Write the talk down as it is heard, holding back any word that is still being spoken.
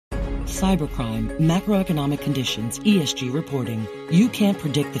cybercrime, macroeconomic conditions, ESG reporting. You can't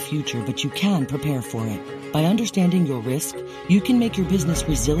predict the future, but you can prepare for it. By understanding your risk, you can make your business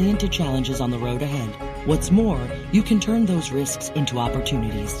resilient to challenges on the road ahead. What's more, you can turn those risks into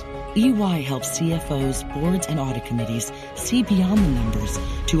opportunities. EY helps CFOs, boards, and audit committees see beyond the numbers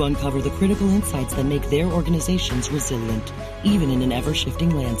to uncover the critical insights that make their organizations resilient, even in an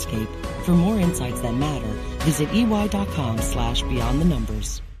ever-shifting landscape. For more insights that matter, visit ey.com/beyond the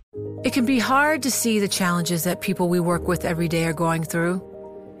numbers. It can be hard to see the challenges that people we work with every day are going through.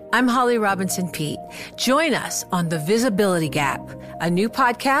 I'm Holly Robinson Pete. Join us on The Visibility Gap, a new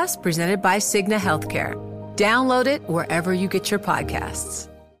podcast presented by Cigna Healthcare. Download it wherever you get your podcasts.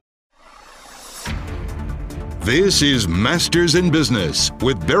 This is Masters in Business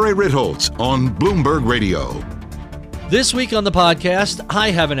with Barry Ritholtz on Bloomberg Radio. This week on the podcast, I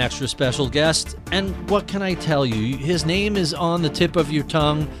have an extra special guest, and what can I tell you? His name is on the tip of your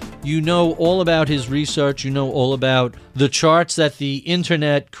tongue. You know all about his research. You know all about the charts that the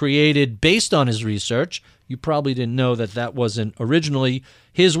internet created based on his research. You probably didn't know that that wasn't originally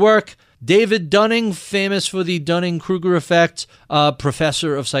his work. David Dunning, famous for the Dunning-Kruger effect,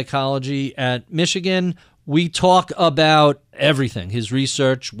 professor of psychology at Michigan. We talk about everything, his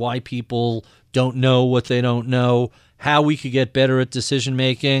research, why people don't know what they don't know, how we could get better at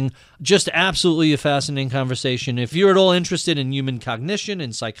decision-making. Just absolutely a fascinating conversation. If you're at all interested in human cognition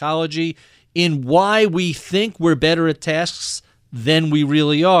and psychology, in why we think we're better at tasks than we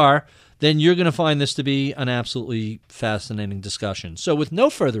really are, then you're going to find this to be an absolutely fascinating discussion. So with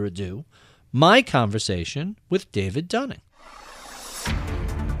no further ado, my conversation with David Dunning.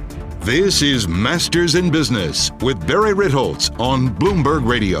 This is Masters in Business with Barry Ritholtz on Bloomberg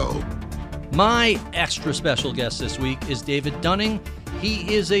Radio. My extra special guest this week is David Dunning.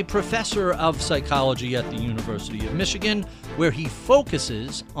 He is a professor of psychology at the University of Michigan, where he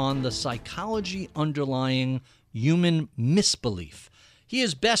focuses on the psychology underlying human misbelief. He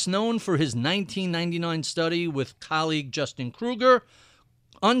is best known for his 1999 study with colleague Justin Kruger,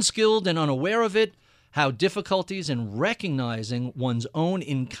 Unskilled and Unaware of It, How Difficulties in Recognizing One's Own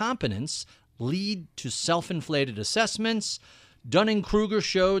Incompetence Lead to Self-Inflated Assessments. Dunning-Kruger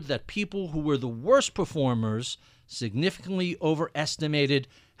showed that people who were the worst performers significantly overestimated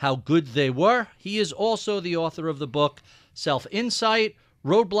how good they were. He is also the author of the book Self-Insight,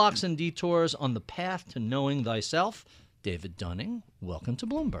 Roadblocks and Detours on the Path to Knowing Thyself. David Dunning, welcome to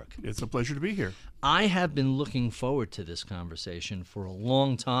Bloomberg. It's a pleasure to be here. I have been looking forward to this conversation for a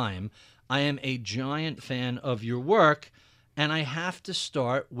long time. I am a giant fan of your work, and I have to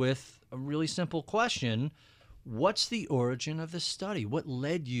start with a really simple question. What's the origin of this study? What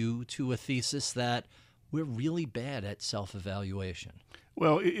led you to a thesis that we're really bad at self-evaluation?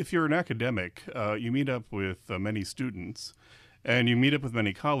 Well, if you're an academic, you meet up with many students, and you meet up with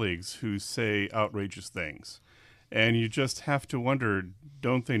many colleagues who say outrageous things. And you just have to wonder,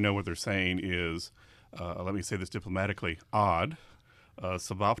 don't they know what they're saying is, let me say this diplomatically, odd,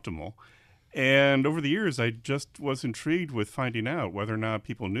 suboptimal? And over the years, I just was intrigued with finding out whether or not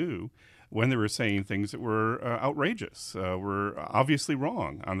people knew when they were saying things that were outrageous, were obviously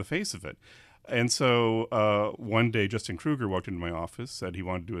wrong on the face of it. And so one day, Justin Kruger walked into my office, said he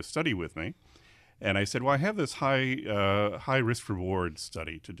wanted to do a study with me. And I said, well, I have this high risk-reward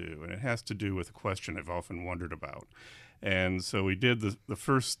study to do, and it has to do with a question I've often wondered about. And so we did the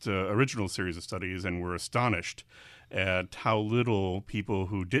first original series of studies, and were astonished at how little people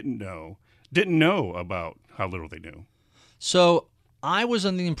who didn't know about how little they knew. So I was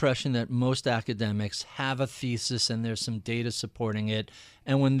under the impression that most academics have a thesis and there's some data supporting it,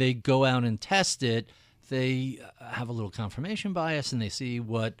 and when they go out and test it, they have a little confirmation bias and they see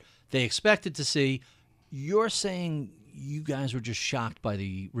what they expected to see. You're saying you guys were just shocked by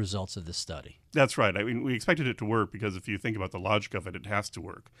the results of this study. That's right. I mean, we expected it to work because if you think about the logic of it, it has to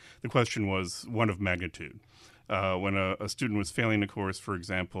work. The question was one of magnitude. When a student was failing a course, for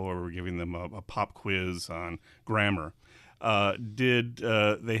example, or we're giving them a pop quiz on grammar, did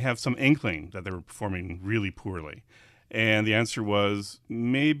they have some inkling that they were performing really poorly? And the answer was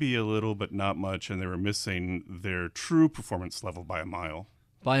maybe a little, but not much, and they were missing their true performance level by a mile.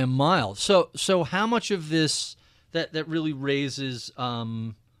 By a mile. So how much of this that really raises a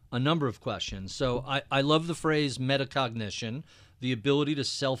number of questions. So I love the phrase metacognition, the ability to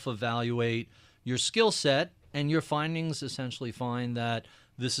self-evaluate your skill set, and your findings essentially find that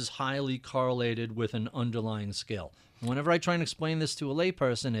this is highly correlated with an underlying skill. Whenever I try and explain this to a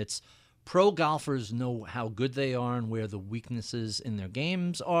layperson, it's pro golfers know how good they are and where the weaknesses in their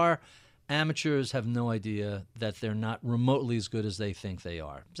games are. Amateurs have no idea that they're not remotely as good as they think they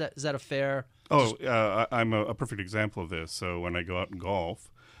are. Is that a fair? I'm a perfect example of this. So when I go out and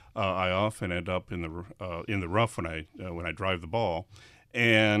golf, I often end up in the rough when I drive the ball.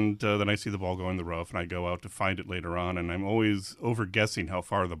 And then I see the ball go in the rough, and I go out to find it later on, and I'm always over-guessing how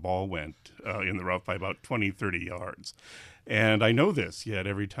far the ball went in the rough by about 20, 30 yards. And I know this, yet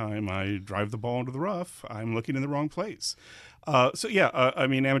every time I drive the ball into the rough, I'm looking in the wrong place. I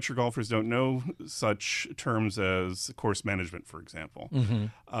mean, amateur golfers don't know such terms as course management, for example.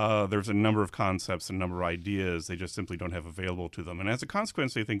 There's a number of concepts, a number of ideas they just simply don't have available to them. And as a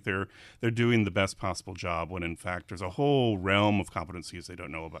consequence, they think they're doing the best possible job when, in fact, there's a whole realm of competencies they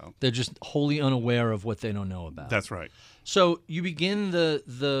don't know about. They're just wholly unaware of what they don't know about. That's right. So you begin the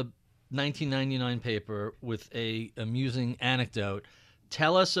 1999 paper with a amusing anecdote.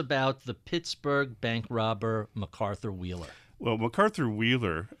 Tell us about the Pittsburgh bank robber MacArthur Wheeler. Well, MacArthur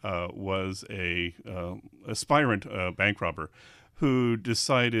Wheeler was a aspirant bank robber who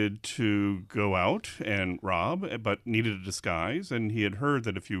decided to go out and rob, but needed a disguise. And he had heard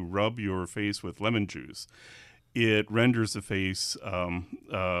that if you rub your face with lemon juice, it renders the face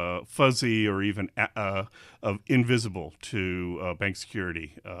fuzzy or even invisible to bank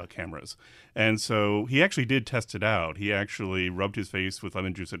security cameras. And so he actually did test it out. He actually rubbed his face with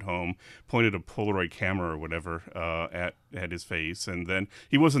lemon juice at home, pointed a Polaroid camera or whatever at his face, and then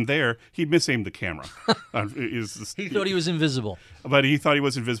he wasn't there. He misaimed the camera. He thought he was invisible. But he thought he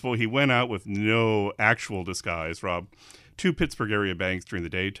was invisible. He went out with no actual disguise, Rob. 2 Pittsburgh area banks during the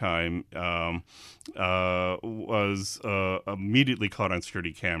daytime, was immediately caught on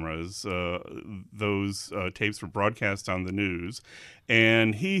security cameras. Those tapes were broadcast on the news,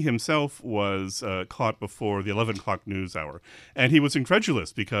 and he himself was caught before the 11 o'clock news hour. And he was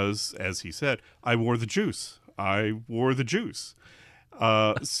incredulous because, as he said, I wore the juice. Thus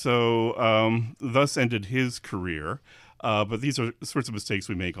ended his career. But these are sorts of mistakes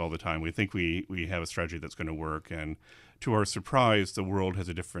we make all the time. We think we have a strategy that's going to work, and to our surprise, the world has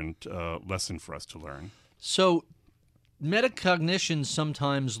a different lesson for us to learn. So metacognition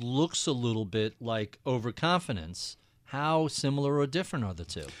sometimes looks a little bit like overconfidence. How similar or different are the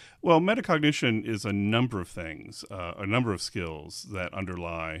two? Well, metacognition is a number of things, a number of skills that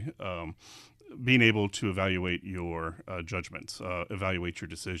underlie being able to evaluate your judgments, evaluate your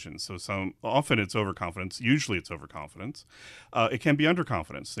decisions. So often it's overconfidence. Usually it's overconfidence. It can be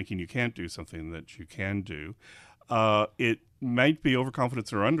underconfidence, thinking you can't do something that you can do. It might be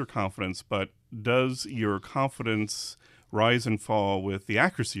overconfidence or underconfidence, but does your confidence rise and fall with the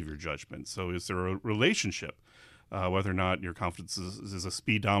accuracy of your judgment? So is there a relationship, whether or not your confidence is a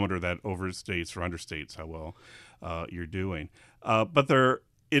speedometer that overstates or understates how well you're doing?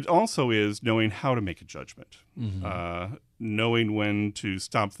 It also is knowing how to make a judgment, knowing when to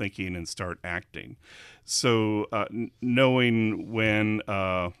stop thinking and start acting. So knowing when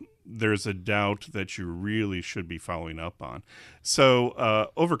there's a doubt that you really should be following up on. So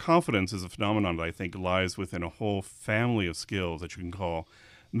overconfidence is a phenomenon that I think lies within a whole family of skills that you can call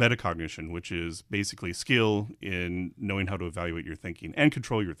metacognition, which is basically skill in knowing how to evaluate your thinking and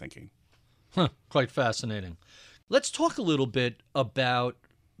control your thinking. Quite fascinating. Let's talk a little bit about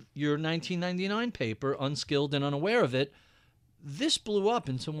your 1999 paper, Unskilled and Unaware of It. This blew up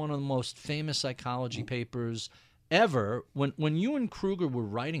into one of the most famous psychology papers ever. When you and Kruger were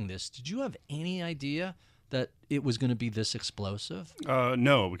writing this, did you have any idea that it was going to be this explosive?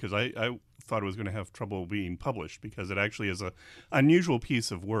 No, because I thought it was going to have trouble being published because it actually is an unusual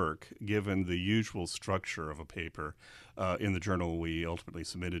piece of work given the usual structure of a paper in the journal we ultimately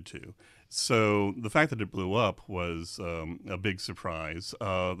submitted to. So the fact that it blew up was a big surprise.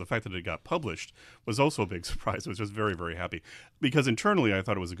 The fact that it got published was also a big surprise. I was just very, very happy because internally I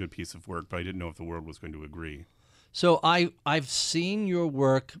thought it was a good piece of work, but I didn't know if the world was going to agree. So I've seen your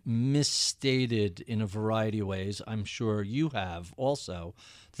work misstated in a variety of ways. I'm sure you have also.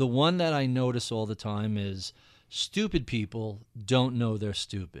 The one that I notice all the time is stupid people don't know they're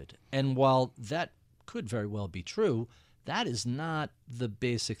stupid. And while that could very well be true, that is not the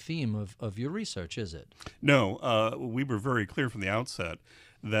basic theme of your research, is it? No, we were very clear from the outset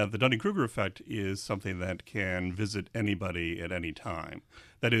that the Dunning-Kruger effect is something that can visit anybody at any time.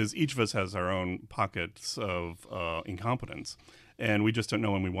 That is, each of us has our own pockets of incompetence, and we just don't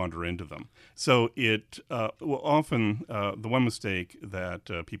know when we wander into them. So often the one mistake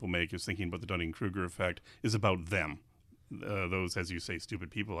that people make is thinking about the Dunning-Kruger effect is about them. Those, as you say,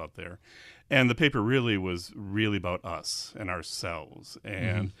 stupid people out there. And the paper was really about us and ourselves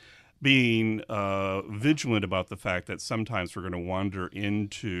and being vigilant about the fact that sometimes we're going to wander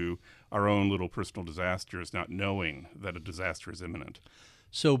into our own little personal disasters, not knowing that a disaster is imminent.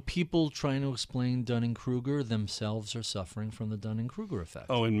 So people trying to explain Dunning-Kruger themselves are suffering from the Dunning-Kruger effect.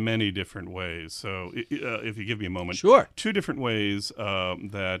 Oh, in many different ways. So if you give me a moment. Sure. Two different ways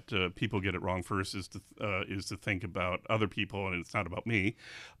that people get it wrong. First is to think about other people, and it's not about me.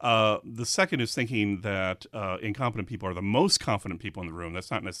 The second is thinking that incompetent people are the most confident people in the room.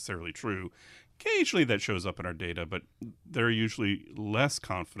 That's not necessarily true. Occasionally that shows up in our data, but they're usually less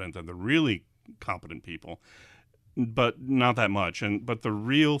confident than the really competent people. But not that much. But the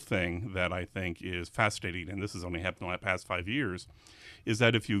real thing that I think is fascinating, and this has only happened in the past 5 years, is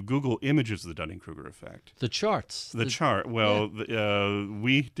that if you Google images of the Dunning-Kruger effect, The charts. we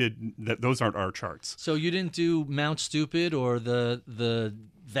did that. Those aren't our charts. So you didn't do Mount Stupid or the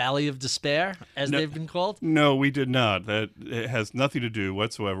Valley of Despair, as they've been called? No, we did not. That it has nothing to do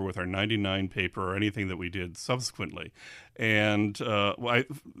whatsoever with our 99 paper or anything that we did subsequently. And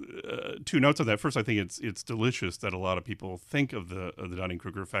two notes on that. First, I think it's delicious that a lot of people think of the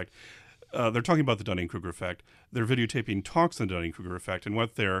Dunning-Kruger effect. They're talking about the Dunning-Kruger effect. They're videotaping talks on the Dunning-Kruger effect, and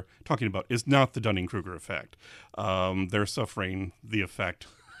what they're talking about is not the Dunning-Kruger effect. They're suffering the effect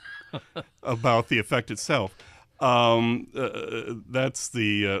about the effect itself. That's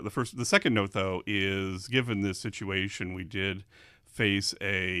the first. The second note, though, is given this situation, we did face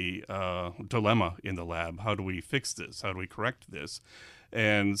a dilemma in the lab. How do we fix this? How do we correct this?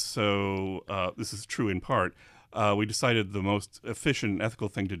 And so this is true in part. We decided the most efficient and ethical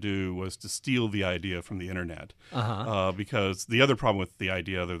thing to do was to steal the idea from the internet. Because the other problem with the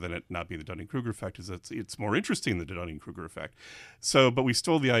idea, other than it not being the Dunning-Kruger effect, is that it's more interesting than the Dunning-Kruger effect. But we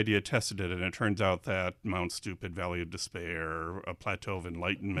stole the idea, tested it, and it turns out that Mount Stupid, Valley of Despair, a Plateau of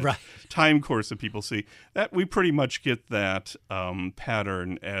Enlightenment, time course that people see, that we pretty much get that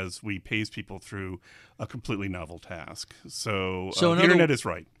pattern as we pace people through a completely novel task. So the internet is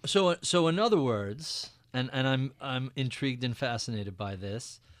right. So in other words, and I'm intrigued and fascinated by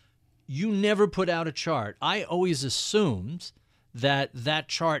this, you never put out a chart. I always assumed that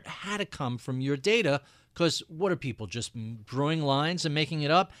chart had to come from your data, because what are people, just drawing lines and making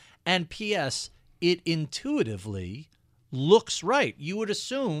it up? And P.S., it intuitively looks right. You would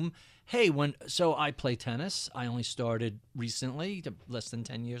assume, hey, so I play tennis. I only started recently, less than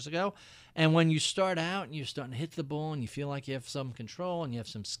 10 years ago. And when you start out and you're starting to hit the ball and you feel like you have some control and you have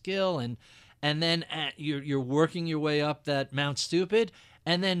some skill, and then you're working your way up that Mount Stupid,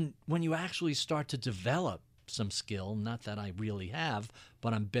 and then when you actually start to develop some skill, not that I really have,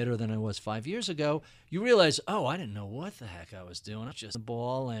 but I'm better than I was 5 years ago, you realize, oh, I didn't know what the heck I was doing. I'm just a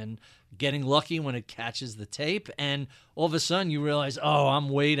ball and getting lucky when it catches the tape, and all of a sudden you realize, oh, I'm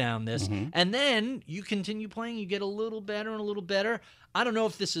way down this. And then you continue playing, you get a little better and a little better. I don't know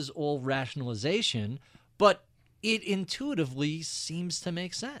if this is all rationalization, but it intuitively seems to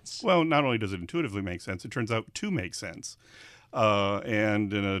make sense. Well, not only does it intuitively make sense, it turns out to make sense.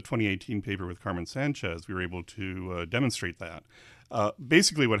 And in a 2018 paper with Carmen Sanchez, we were able to demonstrate that.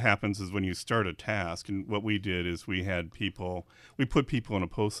 Basically what happens is when you start a task, and what we did is we put people in a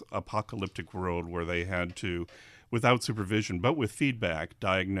post-apocalyptic world where they had to, without supervision, but with feedback,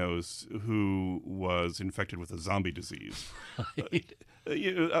 diagnose who was infected with a zombie disease.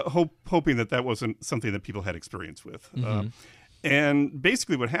 Hoping that wasn't something that people had experience with. And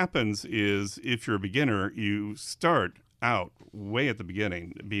basically what happens is, if you're a beginner, you start out way at the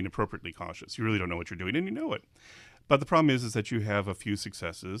beginning being appropriately cautious. You really don't know what you're doing, and you know it. But the problem is that you have a few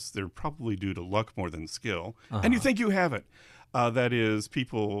successes. They're probably due to luck more than skill, and you think you have it. That is,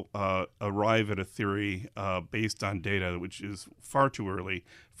 people arrive at a theory based on data which is far too early,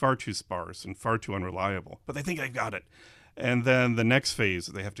 far too sparse, and far too unreliable, but they think they've got it. And then the next phase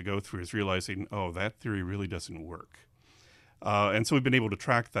that they have to go through is realizing, oh, that theory really doesn't work. And so we've been able to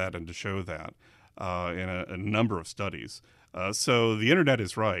track that and to show that in a number of studies. So the internet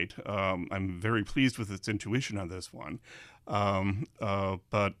is right. I'm very pleased with its intuition on this one.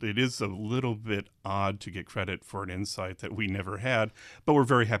 But it is a little bit odd to get credit for an insight that we never had, but we're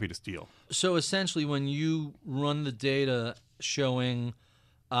very happy to steal. So essentially, when you run the data showing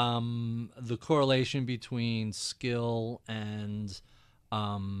the correlation between skill and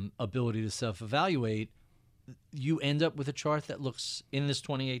ability to self-evaluate, you end up with a chart that looks, in this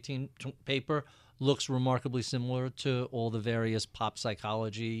 2018 paper, looks remarkably similar to all the various pop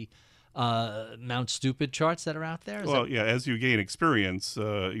psychology Mount Stupid charts that are out there? Yeah, as you gain experience,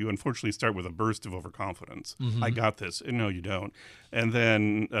 you unfortunately start with a burst of overconfidence. I got this. And no, you don't. And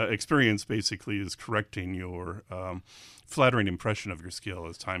then experience basically is correcting your flattering impression of your skill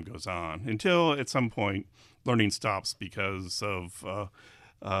as time goes on, until at some point learning stops because of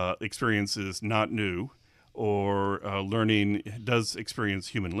experience is not new, or learning does experience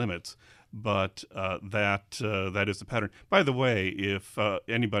human limits. But that is the pattern. By the way, if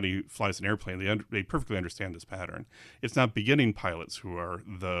anybody flies an airplane, they perfectly understand this pattern. It's not beginning pilots who are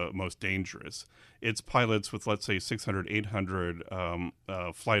the most dangerous. It's pilots with, let's say, 600, 800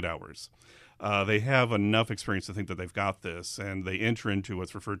 flight hours. They have enough experience to think that they've got this, and they enter into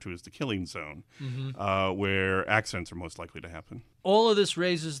what's referred to as the killing zone, where accidents are most likely to happen. All of this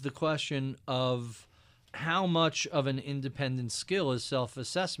raises the question of how much of an independent skill is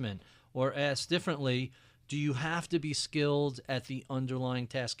self-assessment? Or asked differently, do you have to be skilled at the underlying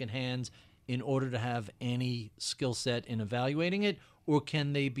task at hand in order to have any skill set in evaluating it, or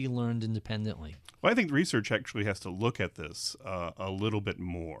can they be learned independently? Well, I think research actually has to look at this a little bit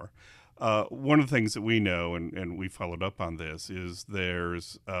more. One of the things that we know, and we followed up on this, is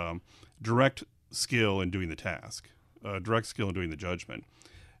there's direct skill in doing the task, direct skill in doing the judgment.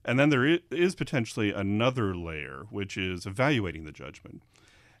 And then there is potentially another layer, which is evaluating the judgment.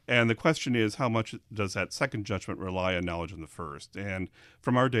 And the question is, how much does that second judgment rely on knowledge in the first? And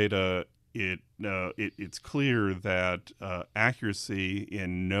from our data, it's clear that accuracy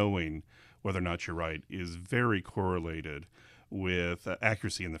in knowing whether or not you're right is very correlated with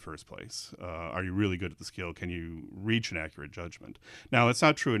accuracy in the first place. Are you really good at the skill? Can you reach an accurate judgment? Now, it's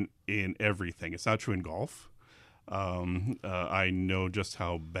not true in everything. It's not true in golf. I know just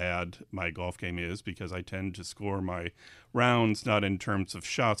how bad my golf game is because I tend to score my rounds not in terms of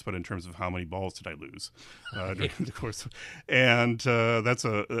shots, but in terms of how many balls did I lose during the course. And that's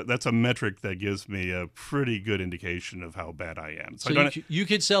a metric that gives me a pretty good indication of how bad I am. So you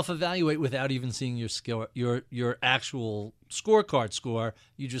could self-evaluate without even seeing your skill, your actual scorecard score.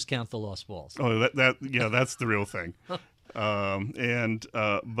 You just count the lost balls. Oh, that's the real thing.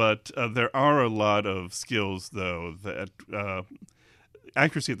 But there are a lot of skills, though, that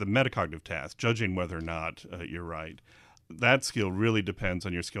accuracy at the metacognitive task, judging whether or not you're right, that skill really depends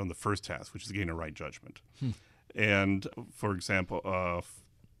on your skill in the first task, which is getting a right judgment. And, for example,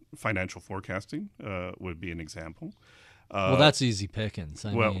 financial forecasting would be an example. Well, that's easy pickings.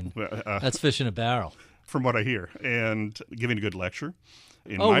 I mean, that's fish in a barrel. From what I hear. And giving a good lecture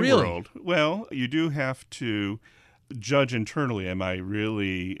in really? world, well, you do have to judge internally, am I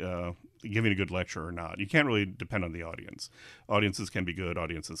really giving a good lecture or not? You can't really depend on the audience. Audiences can be good,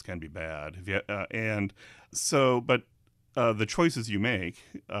 audiences can be bad. But the choices you make,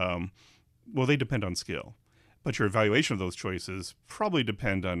 they depend on skill. But your evaluation of those choices probably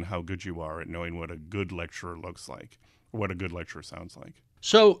depend on how good you are at knowing what a good lecturer looks like or what a good lecturer sounds like.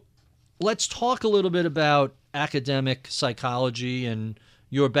 So let's talk a little bit about academic psychology and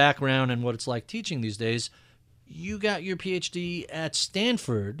your background and what it's like teaching these days. You got your PhD at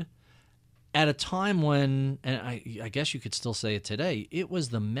Stanford at a time when, and I guess you could still say it today, it was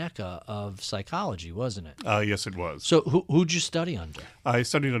the mecca of psychology, wasn't it? Yes, it was. So who'd you study under? I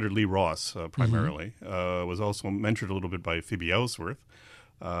studied under Lee Ross primarily. Was also mentored a little bit by Phoebe Ellsworth,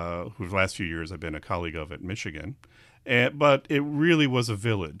 who the last few years I've been a colleague of at Michigan. But it really was a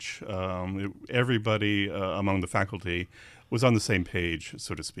village. Everybody among the faculty was on the same page,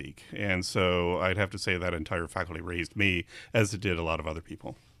 so to speak. And so I'd have to say that entire faculty raised me, as it did a lot of other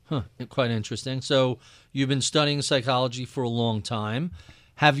people. Huh, quite interesting. So you've been studying psychology for a long time.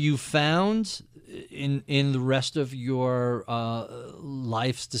 Have you found in the rest of your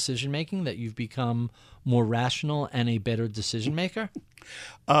life's decision-making that you've become more rational and a better decision-maker?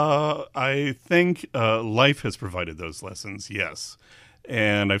 I think life has provided those lessons, yes.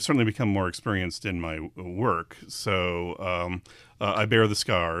 And I've certainly become more experienced in my work. So I bear the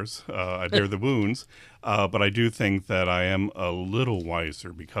scars, I bear the wounds, but I do think that I am a little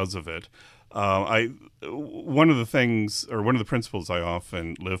wiser because of it. One of the principles I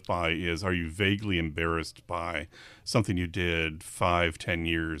often live by is, are you vaguely embarrassed by something you did 5-10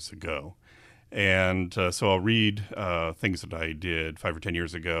 years ago? And so I'll read things that I did 5 or 10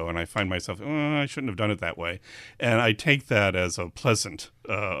 years ago, and I find myself, I shouldn't have done it that way. And I take that as a pleasant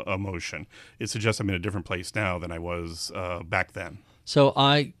emotion. It suggests I'm in a different place now than I was back then. So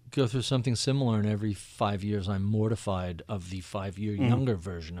I go through something similar, and every 5 years I'm mortified of the 5-year younger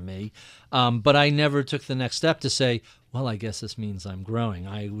version of me. But I never took the next step to say, well, I guess this means I'm growing.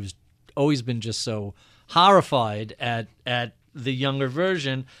 I was always been just so horrified at the younger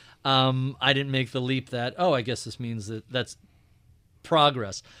version. I didn't make the leap that, I guess this means that's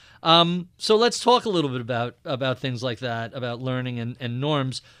progress. So let's talk a little bit about things like that, about learning and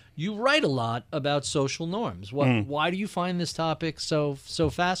norms. You write a lot about social norms. Why do you find this topic so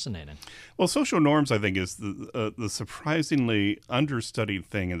fascinating? Well, social norms, I think, is the surprisingly understudied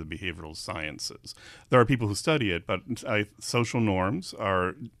thing in the behavioral sciences. There are people who study it, but social norms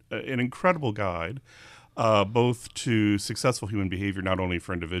are an incredible guide both to successful human behavior, not only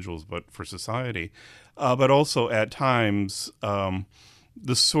for individuals but for society, but also at times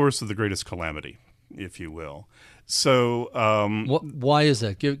the source of the greatest calamity, if you will. So, why is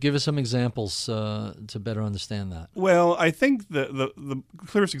that? Give us some examples to better understand that. Well, I think the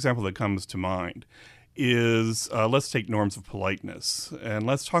clearest example that comes to mind is let's take norms of politeness, and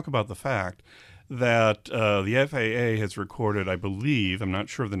let's talk about the fact that the FAA has recorded, I believe, I'm not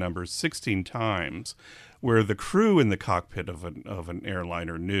sure of the numbers, 16 times where the crew in the cockpit of an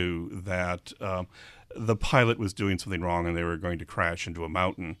airliner knew that the pilot was doing something wrong and they were going to crash into a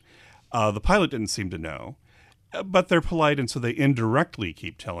mountain. The pilot didn't seem to know. But they're polite, and so they indirectly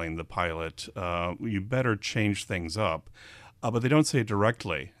keep telling the pilot, you better change things up. But they don't say it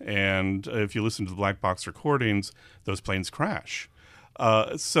directly. And if you listen to the black box recordings, those planes crash.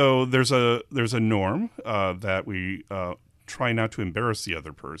 So there's a norm that we try not to embarrass the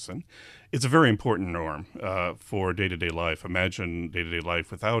other person. It's a very important norm for day-to-day life. Imagine day-to-day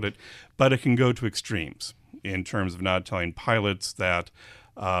life without it. But it can go to extremes in terms of not telling pilots that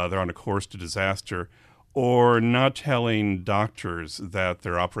they're on a course to disaster, or not telling doctors that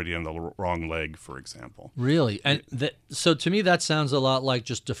they're operating on the wrong leg, for example. Really? And so to me, that sounds a lot like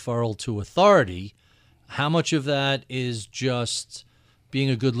just deferral to authority. How much of that is just being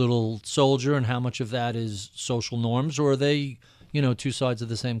a good little soldier, and how much of that is social norms, or are they, two sides of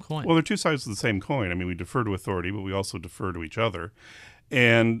the same coin? Well, they're two sides of the same coin. I mean, we defer to authority, but we also defer to each other.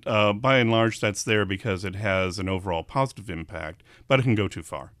 And by and large, that's there because it has an overall positive impact, but it can go too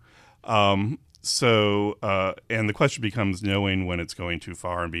far. So, and the question becomes knowing when it's going too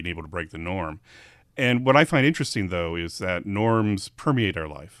far and being able to break the norm. And what I find interesting, though, is that norms permeate our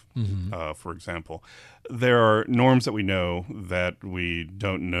life. Mm-hmm. For example, there are norms that we know that we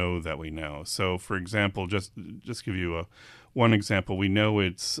don't know that we know. So, for example, just give you one example. We know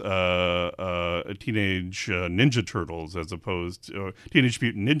it's a Teenage Ninja Turtles as opposed to Teenage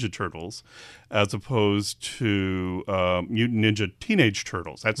Mutant Ninja Turtles as opposed to Mutant Ninja Teenage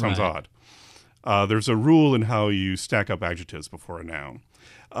Turtles. That sounds odd. There's a rule in how you stack up adjectives before a noun.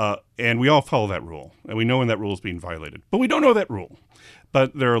 And we all follow that rule. And we know when that rule is being violated. But we don't know that rule.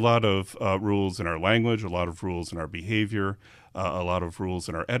 But there are a lot of rules in our language, a lot of rules in our behavior, a lot of rules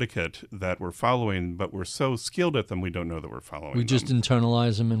in our etiquette that we're following, but we're so skilled at them we don't know that we're following them. We just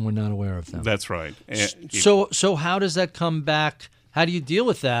internalize them and we're not aware of them. That's right. So how does that come back? How do you deal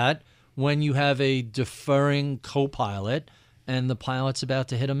with that when you have a deferring co-pilot and the pilot's about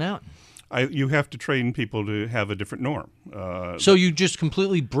to hit a mountain? You have to train people to have a different norm. So you just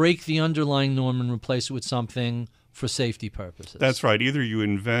completely break the underlying norm and replace it with something for safety purposes. That's right. Either you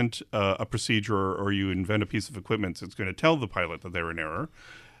invent a procedure or you invent a piece of equipment that's going to tell the pilot that they're in error,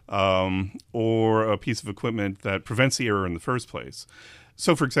 or a piece of equipment that prevents the error in the first place.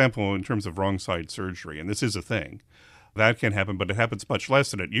 So, for example, in terms of wrong side surgery, and this is a thing, that can happen, but it happens much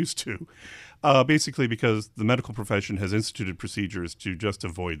less than it used to, basically because the medical profession has instituted procedures to just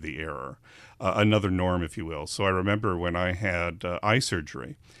avoid the error, another norm, if you will. So I remember when I had eye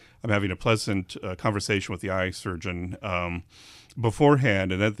surgery, I'm having a pleasant conversation with the eye surgeon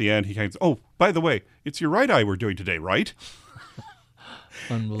beforehand, and at the end he kind of says, "Oh, by the way, it's your right eye we're doing today, right?"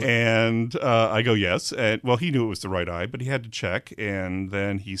 And I go, yes. And, well, he knew it was the right eye, but he had to check. And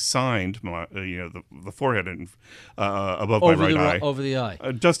then he signed my, the forehead and above my right eye. Over the eye.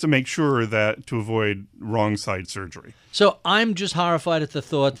 Just to make sure that to avoid wrong side surgery. So I'm just horrified at the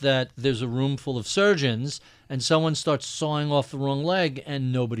thought that there's a room full of surgeons and someone starts sawing off the wrong leg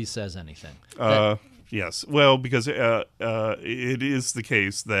and nobody says anything. Yes. Well, because it is the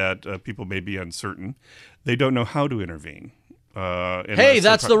case that people may be uncertain. They don't know how to intervene. Hey,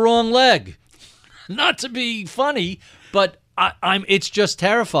 that's the wrong leg. Not to be funny, but it's just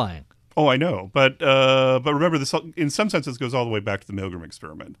terrifying. Oh, I know, but remember, this in some senses goes all the way back to the Milgram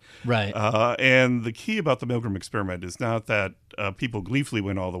experiment, right? And the key about the Milgram experiment is not that people gleefully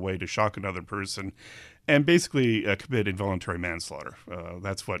went all the way to shock another person and basically commit involuntary manslaughter.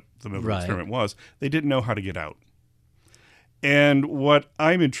 That's what the Milgram experiment was. They didn't know how to get out. And what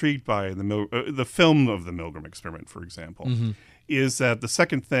I'm intrigued by in the film of the Milgram experiment, for example, is that the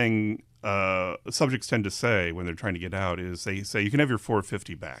second thing subjects tend to say when they're trying to get out is they say, you can have your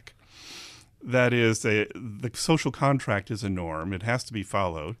 450 back. That is, the social contract is a norm. It has to be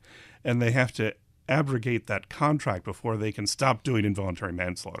followed. And they have to abrogate that contract before they can stop doing involuntary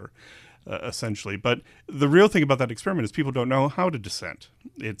manslaughter, essentially. But the real thing about that experiment is people don't know how to dissent.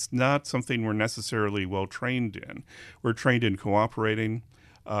 It's not something we're necessarily well trained in. We're trained in cooperating.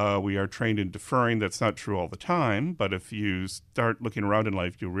 We are trained in deferring. That's not true all the time. But if you start looking around in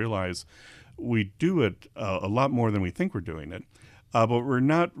life, you'll realize we do it a lot more than we think we're doing it. but we're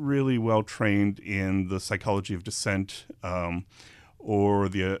not really well trained in the psychology of dissent or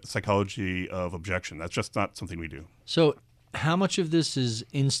the psychology of objection. That's just not something we do. So how much of this is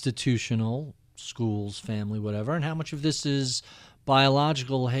institutional, schools, family, whatever, and how much of this is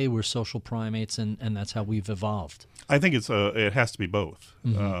biological, hey, we're social primates and that's how we've evolved? I think it has to be both.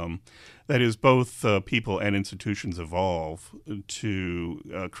 That is, both people and institutions evolve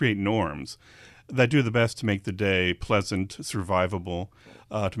to create norms that do the best to make the day pleasant, survivable,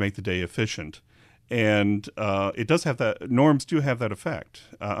 to make the day efficient. And it does have that. Norms do have that effect.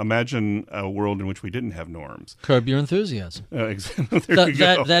 Imagine a world in which we didn't have norms. Curb Your Enthusiasm.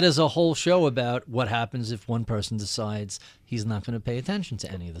 That is a whole show about what happens if one person decides he's not going to pay attention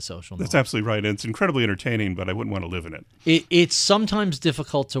to any of the social norms. That's absolutely right. And it's incredibly entertaining, but I wouldn't want to live in it. It's sometimes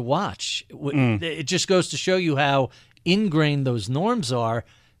difficult to watch. It just goes to show you how ingrained those norms are.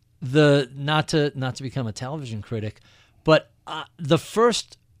 Not to become a television critic, but the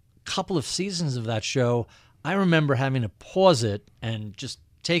first couple of seasons of that show, I remember having to pause it and just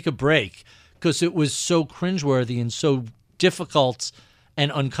take a break because it was so cringeworthy and so difficult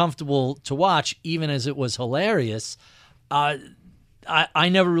and uncomfortable to watch, even as it was hilarious. I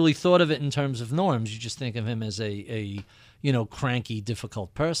never really thought of it in terms of norms. You just think of him as a cranky,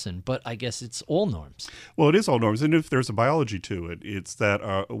 difficult person. But I guess it's all norms. Well, it is all norms. And if there's a biology to it, it's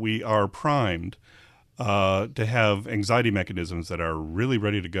that we are primed to have anxiety mechanisms that are really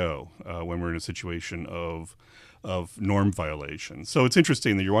ready to go when we're in a situation of norm violation. So it's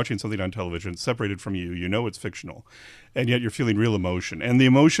interesting that you're watching something on television separated from you. You know it's fictional, and yet you're feeling real emotion. And the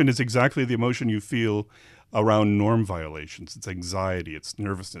emotion is exactly the emotion you feel around norm violations. It's anxiety, it's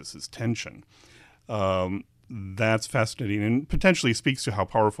nervousness, it's tension. That's fascinating and potentially speaks to how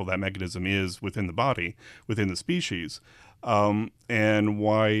powerful that mechanism is within the body, within the species, and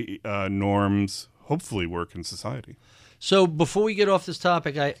why norms hopefully work in society. So before we get off this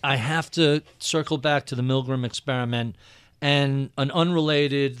topic, I have to circle back to the Milgram experiment and an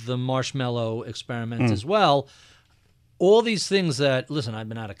unrelated, the marshmallow experiment as well. All these things that, listen, I've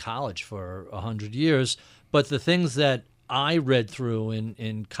been out of college for 100 years, but the things that I read through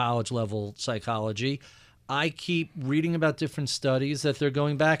in college-level psychology, I keep reading about different studies that they're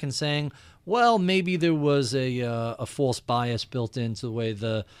going back and saying, well, maybe there was a false bias built into the way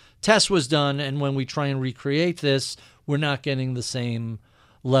the test was done, and when we try and recreate this, we're not getting the same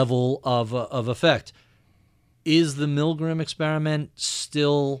level of effect. Is the Milgram experiment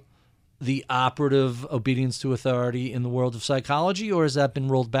still the operative obedience to authority in the world of psychology, or has that been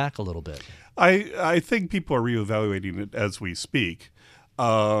rolled back a little bit? I think people are reevaluating it as we speak.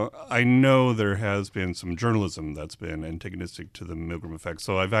 I know there has been some journalism that's been antagonistic to the Milgram effect,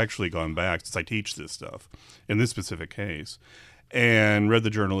 so I've actually gone back, since I teach this stuff, in this specific case, and read the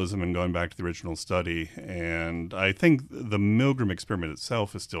journalism and going back to the original study. And I think the Milgram experiment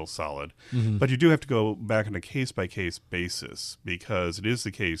itself is still solid, but you do have to go back on a case-by-case basis, because it is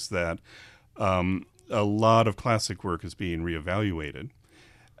the case that a lot of classic work is being reevaluated,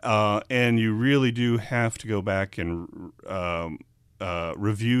 and you really do have to go back and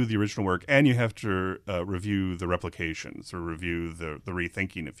review the original work, and you have to review the replications, or review the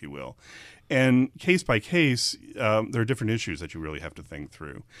rethinking, if you will. And case by case, there are different issues that you really have to think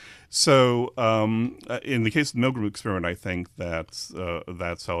through. So in the case of the Milgram experiment, I think that's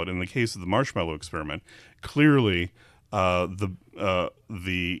solid. In the case of the marshmallow experiment, clearly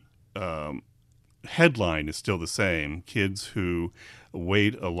the headline is still the same. Kids who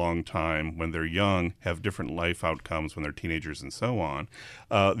wait a long time when they're young have different life outcomes when they're teenagers and so on.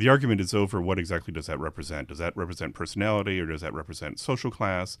 The argument is over what exactly does that represent. Does that represent personality, or does that represent social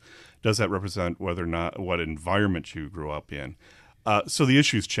class? Does that represent whether or not what environment you grew up in? So the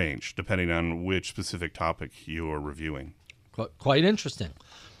issues change depending on which specific topic you're reviewing. Quite interesting.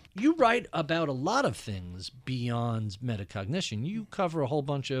 You write about a lot of things beyond metacognition. You cover a whole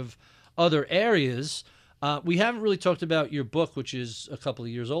bunch of other areas. We haven't really talked about your book, which is a couple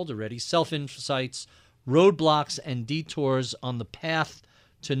of years old already, Self-Insights, Roadblocks and Detours on the Path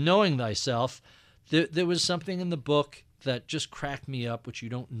to Knowing Thyself. There was something in the book that just cracked me up, which you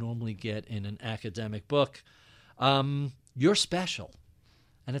don't normally get in an academic book. You're special.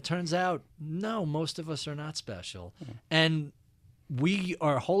 And it turns out, no, most of us are not special. And we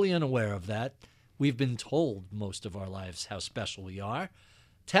are wholly unaware of that. We've been told most of our lives how special we are.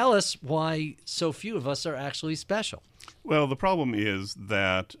 Tell us why so few of us are actually special. Well, the problem is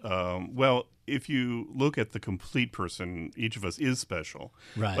that, if you look at the complete person, each of us is special.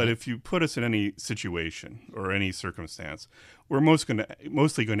 Right. But if you put us in any situation or any circumstance, we're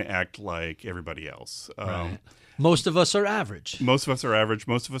mostly going to act like everybody else. Right. Most of us are average. Most of us are average.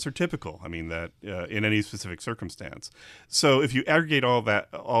 Most of us are typical. I mean, that in any specific circumstance. So if you aggregate all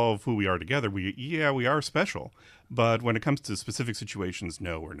of who we are together, we are special. But when it comes to specific situations,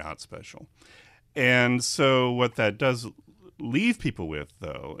 no, we're not special. And so what that does leave people with,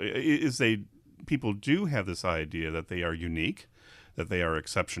 though, is people do have this idea that they are unique, that they are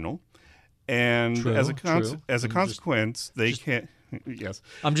exceptional, and as a consequence, they can't. Yes.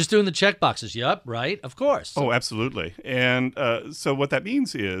 I'm just doing the check boxes. Yep, right, of course. Oh, absolutely. And so what that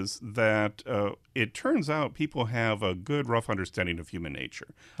means is that it turns out people have a good, rough understanding of human nature.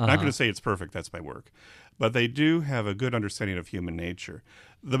 I'm not going to say it's perfect. That's my work. But they do have a good understanding of human nature.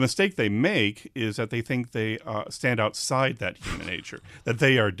 The mistake they make is that they think they stand outside that human nature, that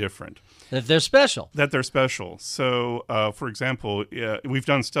they are different. That they're special. That they're special. So, for example, we've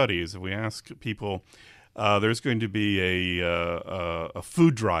done studies. We ask people, there's going to be a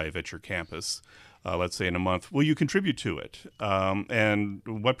food drive at your campus, let's say in a month. Will you contribute to it? And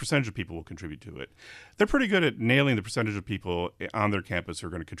what percentage of people will contribute to it? They're pretty good at nailing the percentage of people on their campus who are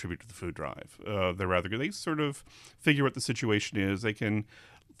going to contribute to the food drive. They're rather good. They sort of figure what the situation is. They can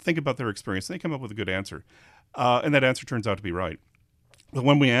think about their experience, and they come up with a good answer. And that answer turns out to be right. But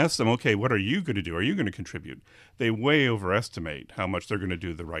when we ask them, okay, what are you going to do? Are you going to contribute? They way overestimate how much they're going to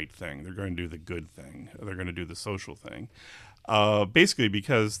do the right thing. They're going to do the good thing. They're going to do the social thing. Basically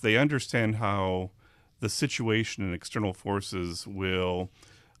because they understand how the situation and external forces will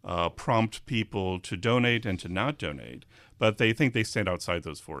prompt people to donate and to not donate. But they think they stand outside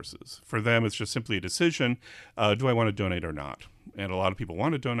those forces. For them, it's just simply a decision, do I want to donate or not? And a lot of people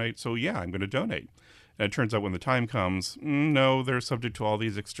want to donate, so yeah, I'm going to donate. And it turns out when the time comes, no, they're subject to all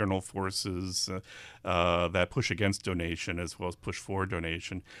these external forces that push against donation as well as push for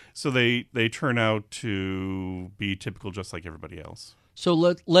donation. So they turn out to be typical just like everybody else. So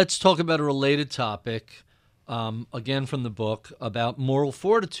let's talk about a related topic, again from the book, about moral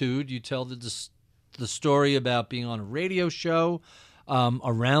fortitude. You tell the story about being on a radio show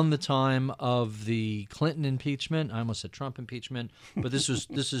around the time of the Clinton impeachment. I almost said Trump impeachment, but this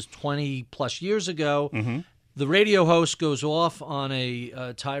is 20 plus years ago. Mm-hmm. The radio host goes off on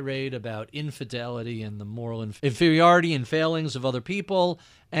a tirade about infidelity and the moral inferiority and failings of other people,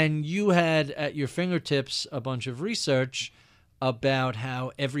 and you had at your fingertips a bunch of research about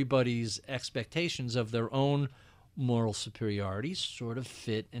how everybody's expectations of their own moral superiority sort of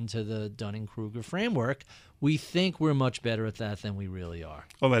fit into the Dunning-Kruger framework. We think we're much better at that than we really are.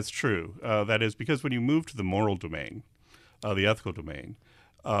 Well, that's true. That is because when you move to the moral domain, the ethical domain,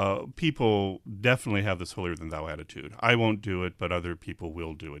 people definitely have this holier-than-thou attitude. I won't do it, but other people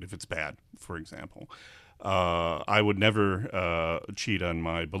will do it if it's bad, for example. I would never cheat on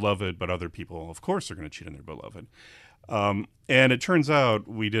my beloved, but other people, of course, are going to cheat on their beloved. And it turns out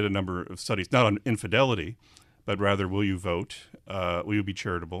we did a number of studies, not on infidelity, but rather, will you vote? Will you be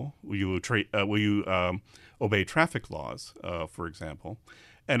charitable? Will you obey traffic laws, for example?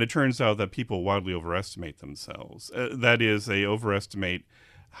 And it turns out that people wildly overestimate themselves. That is, they overestimate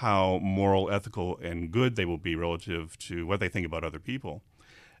how moral, ethical, and good they will be relative to what they think about other people.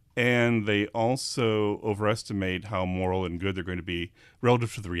 And they also overestimate how moral and good they're going to be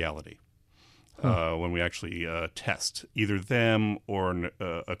relative to the reality. When we actually test either them or an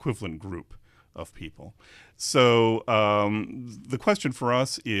equivalent group of people. So the question for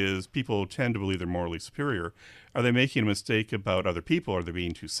us is, people tend to believe they're morally superior. Are they making a mistake about other people? Are they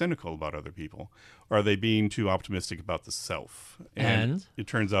being too cynical about other people? Or are they being too optimistic about the self? And it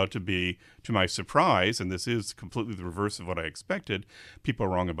turns out to be, to my surprise, and this is completely the reverse of what I expected, people are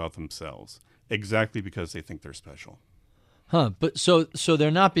wrong about themselves, exactly because they think they're special. But so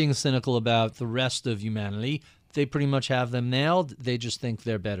they're not being cynical about the rest of humanity. They pretty much have them nailed. They just think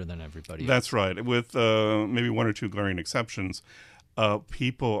they're better than everybody else. That's right. With maybe one or two glaring exceptions,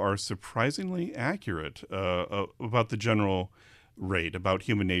 people are surprisingly accurate about the general rate, about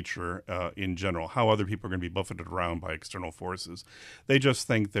human nature in general, how other people are going to be buffeted around by external forces. They just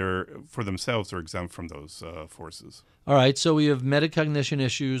think for themselves, they're exempt from those forces. All right. So we have metacognition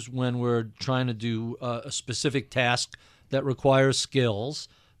issues when we're trying to do a specific task that requires skills.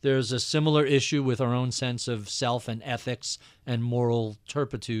 There's a similar issue with our own sense of self and ethics and moral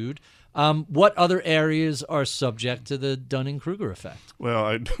turpitude. What other areas are subject to the Dunning-Kruger effect? Well,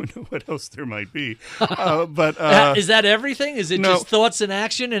 I don't know what else there might be. But is that everything? Is it just thoughts and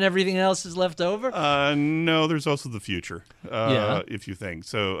action and everything else is left over? No, there's also the future, if you think.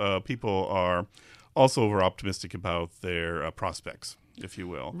 So people are also over optimistic about their prospects, if you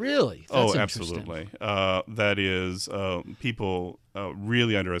will. Really? That's absolutely. That is, people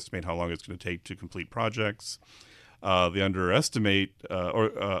really underestimate how long it's going to take to complete projects. They underestimate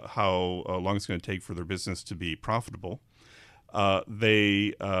how long it's going to take for their business to be profitable.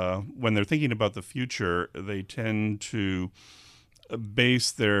 When they're thinking about the future, they tend to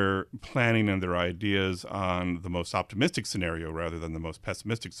base their planning and their ideas on the most optimistic scenario rather than the most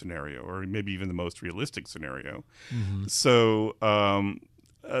pessimistic scenario, or maybe even the most realistic scenario. Mm-hmm. So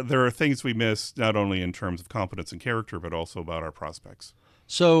there are things we miss, not only in terms of competence and character, but also about our prospects.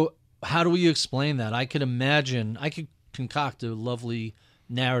 So how do we explain that? I could imagine, I could concoct a lovely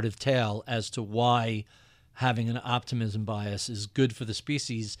narrative tale as to why having an optimism bias is good for the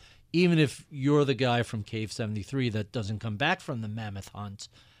species, even if you're the guy from Cave 73 that doesn't come back from the mammoth hunt.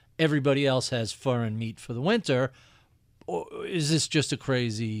 Everybody else has fur and meat for the winter. Or is this just a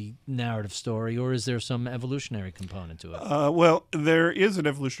crazy narrative story, or is there some evolutionary component to it? Well, there is an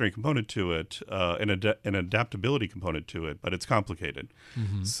evolutionary component to it, an adaptability component to it, but it's complicated.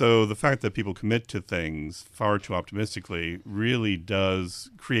 Mm-hmm. So the fact that people commit to things far too optimistically really does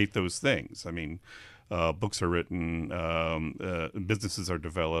create those things. I mean, books are written, businesses are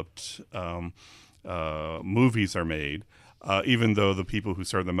developed, movies are made, even though the people who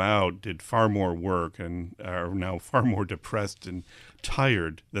started them out did far more work and are now far more depressed and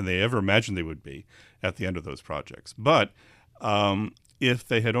tired than they ever imagined they would be at the end of those projects. But if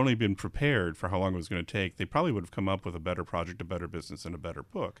they had only been prepared for how long it was going to take, they probably would have come up with a better project, a better business, and a better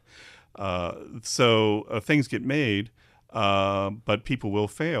book. So things get made, but people will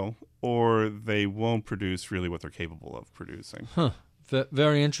fail, or they won't produce really what they're capable of producing. Huh.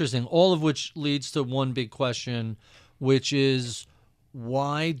 Very interesting. All of which leads to one big question, which is,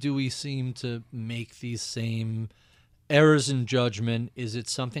 why do we seem to make these same errors in judgment? Is it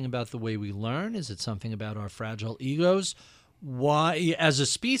something about the way we learn? Is it something about our fragile egos? Why, as a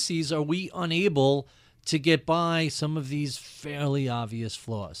species, are we unable to get by some of these fairly obvious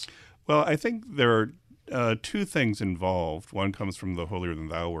flaws? Well, I think there are two things involved. One comes from the holier than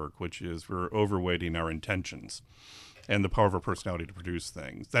thou work, which is we're overweighting our intentions and the power of our personality to produce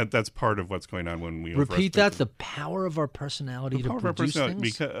things. That's part of what's going on when we repeat that. The power of our personality to produce things.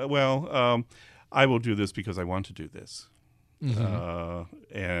 Because, I will do this because I want to do this, mm-hmm.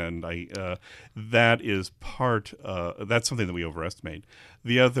 And that is part. That's something that we overestimate.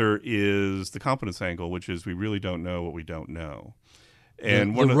 The other is the competence angle, which is we really don't know what we don't know.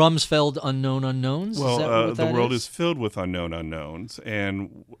 And the Rumsfeld unknown unknowns? Well, is that what the that world is filled with unknown unknowns,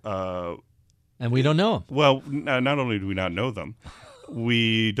 and we don't know them. Well, not only do we not know them,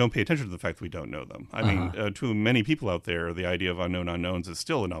 we don't pay attention to the fact that we don't know them. I mean, to many people out there, the idea of unknown unknowns is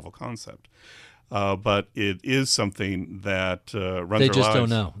still a novel concept, but it is something that runs our lives. They just don't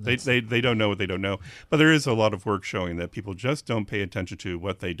know. They don't know what they don't know. But there is a lot of work showing that people just don't pay attention to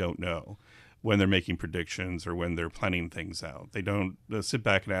what they don't know when they're making predictions or when they're planning things out. They don't sit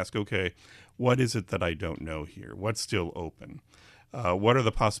back and ask, okay, what is it that I don't know here? What's still open? What are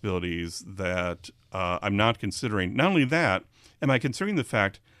the possibilities that I'm not considering? Not only that, am I considering the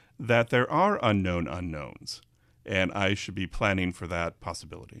fact that there are unknown unknowns, and I should be planning for that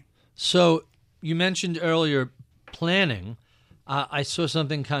possibility? So you mentioned earlier planning. I saw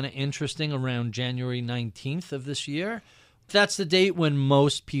something kind of interesting around January 19th of this year. That's the date when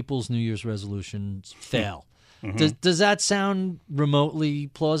most people's New Year's resolutions fail. Mm-hmm. Does that sound remotely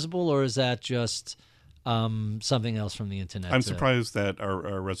plausible, or is that just something else from the internet? I'm surprised that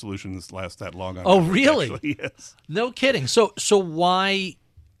our resolutions last that long. Oh, really? Actually, yes. No kidding. So why?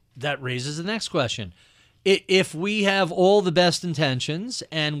 That raises the next question. If we have all the best intentions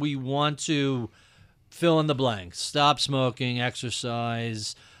and we want to fill in the blanks, stop smoking,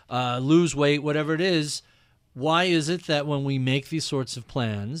 exercise, lose weight, whatever it is, why is it that when we make these sorts of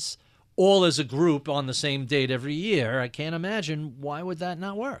plans, all as a group on the same date every year, I can't imagine, why would that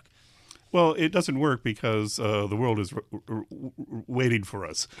not work? Well, it doesn't work because the world is waiting for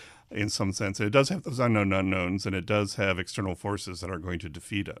us in some sense. It does have those unknown unknowns, and it does have external forces that are going to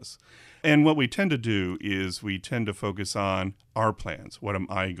defeat us. And what we tend to do is we tend to focus on our plans. What am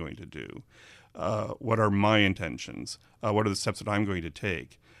I going to do? What are my intentions? What are the steps that I'm going to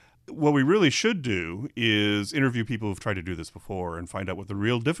take? What we really should do is interview people who've tried to do this before and find out what the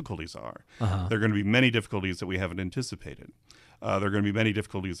real difficulties are. There are going to be many difficulties that we haven't anticipated. There are going to be many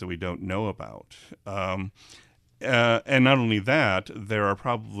difficulties that we don't know about. And not only that, there are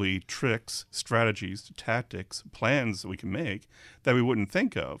probably tricks, strategies, tactics, plans that we can make that we wouldn't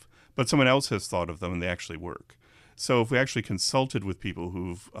think of, but someone else has thought of them and they actually work. So if we actually consulted with people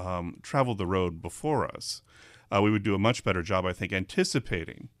who've traveled the road before us, we would do a much better job, I think,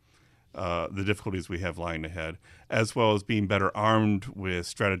 anticipating the difficulties we have lying ahead, as well as being better armed with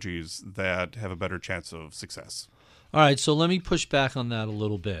strategies that have a better chance of success. All right, so let me push back on that a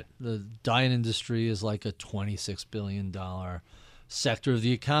little bit. The diet industry is like a $26 billion sector of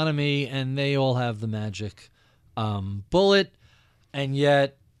the economy, and they all have the magic bullet, and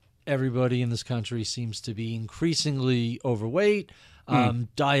yet everybody in this country seems to be increasingly overweight.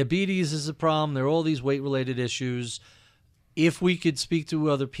 Diabetes is a problem. There are all these weight-related issues. If we could speak to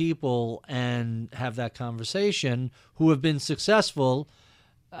other people and have that conversation who have been successful,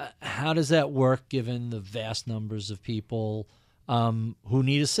 how does that work given the vast numbers of people who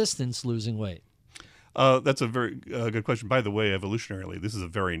need assistance losing weight? That's a very good question. By the way, evolutionarily, this is a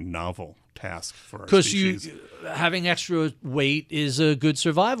very novel task for our species. Because having extra weight is a good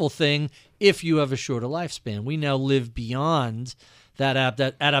survival thing if you have a shorter lifespan. We now live beyond that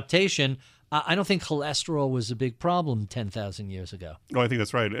adaptation. I don't think cholesterol was a big problem 10,000 years ago. Oh, I think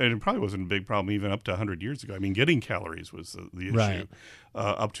that's right. And it probably wasn't a big problem even up to 100 years ago. I mean, getting calories was the issue Right.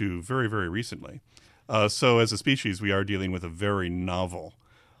 Up to very, very recently. So as a species, we are dealing with a very novel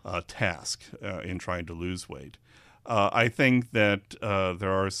task in trying to lose weight. I think that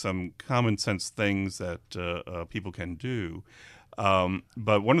there are some common sense things that people can do.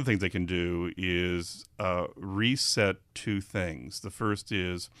 But one of the things they can do is reset two things. The first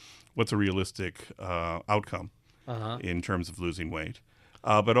is, what's a realistic outcome in terms of losing weight?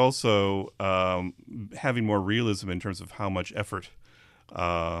 But also having more realism in terms of how much effort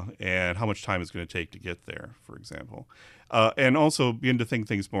and how much time it's going to take to get there, for example. And also begin to think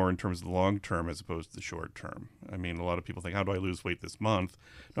things more in terms of the long term as opposed to the short term. I mean, a lot of people think, how do I lose weight this month?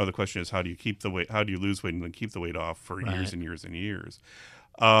 No, the question is, how do you keep the weight? How do you lose weight and then keep the weight off for years and years and years?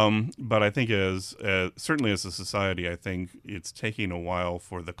 But I think certainly as a society, I think it's taking a while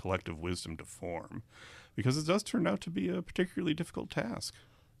for the collective wisdom to form, because it does turn out to be a particularly difficult task.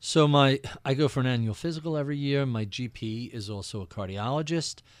 So I go for an annual physical every year. My GP is also a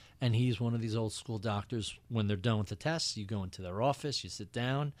cardiologist, and he's one of these old school doctors. When they're done with the tests, you go into their office, you sit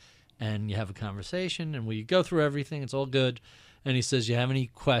down, and you have a conversation, and we go through everything. It's all good. And he says, you have any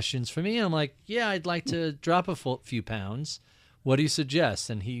questions for me? And I'm like, yeah, I'd like to drop a few pounds. What do you suggest?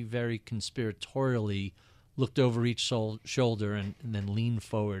 And he very conspiratorially looked over each shoulder and then leaned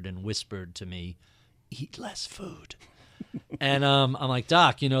forward and whispered to me, eat less food. And I'm like,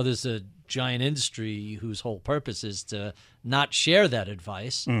 Doc, there's a giant industry whose whole purpose is to not share that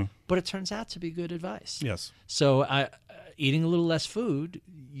advice, but it turns out to be good advice. Yes. So eating a little less food,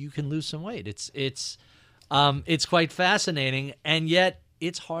 you can lose some weight. It's quite fascinating, and yet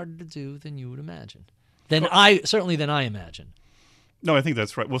it's harder to do than you would imagine. Than I imagine. No, I think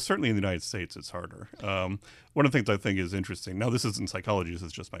that's right. Well, certainly in the United States, it's harder. One of the things I think is interesting, now this isn't psychology, this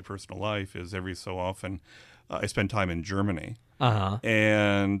is just my personal life, is every so often I spend time in Germany.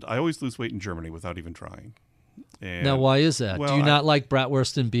 And I always lose weight in Germany without even trying. And, now, why is that? well, Do you not like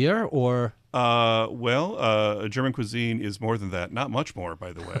bratwurst and beer, or? German cuisine is more than that. Not much more,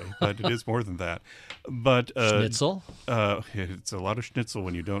 by the way, but it is more than that. But Schnitzel? It's a lot of schnitzel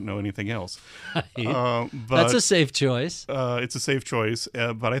when you don't know anything else. But that's a safe choice. It's a safe choice.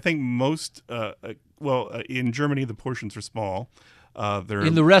 But I think most, in Germany, the portions are small.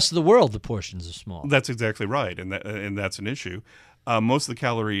 In the rest of the world, the portions are small. That's exactly right, and that's an issue. Most of the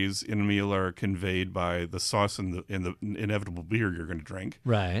calories in a meal are conveyed by the sauce and the inevitable beer you're going to drink,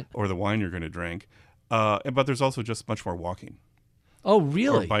 right, or the wine you're going to drink. But there's also just much more walking. Oh,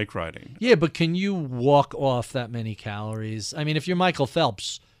 really? Or bike riding. Yeah, but can you walk off that many calories? I mean, if you're Michael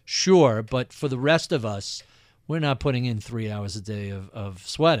Phelps, sure, but for the rest of us, we're not putting in 3 hours a day of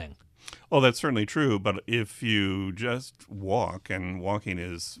sweating. Well, that's certainly true, but if you just walk, and walking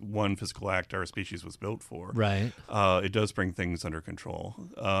is one physical act our species was built for, right? It does bring things under control.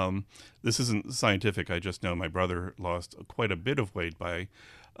 This isn't scientific. I just know my brother lost quite a bit of weight by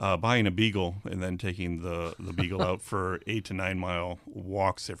buying a beagle and then taking the beagle out for 8 to 9 mile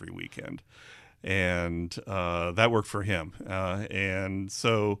walks every weekend. And that worked for him. And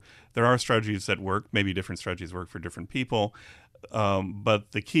so there are strategies that work. Maybe different strategies work for different people.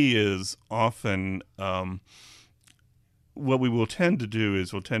 But the key is often what we will tend to do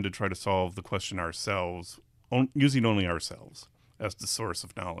is we'll tend to try to solve the question ourselves, using only ourselves as the source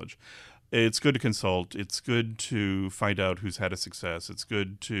of knowledge. It's good to consult. It's good to find out who's had a success. It's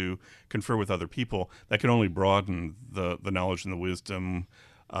good to confer with other people. That can only broaden the knowledge and the wisdom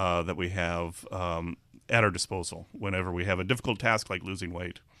that we have at our disposal whenever we have a difficult task like losing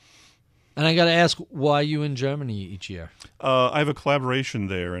weight. And I got to ask, why are you in Germany each year? I have a collaboration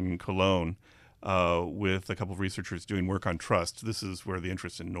there in Cologne with a couple of researchers doing work on trust. This is where the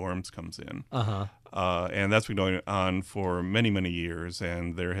interest in norms comes in. Uh-huh. And that's been going on for many, many years,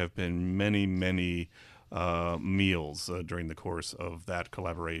 and there have been many, many meals during the course of that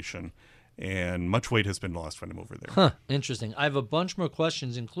collaboration. And much weight has been lost when I'm over there. Huh, interesting. I have a bunch more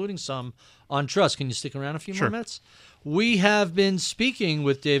questions, including some on trust. Can you stick around a few more minutes? We have been speaking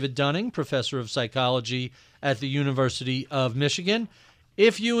with David Dunning, professor of psychology at the University of Michigan.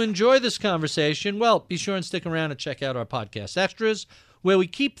 If you enjoy this conversation, well, be sure and stick around and check out our podcast extras, where we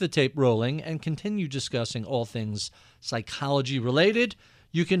keep the tape rolling and continue discussing all things psychology related.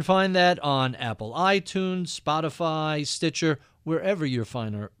 You can find that on Apple iTunes, Spotify, Stitcher, wherever your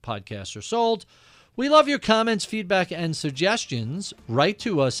finer podcasts are sold. We love your comments, feedback, and suggestions. Write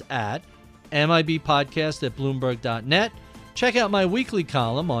to us at mibpodcast@bloomberg.net. Check out my weekly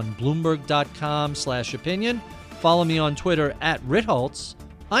column on bloomberg.com/opinion. Follow me on Twitter at Ritholtz.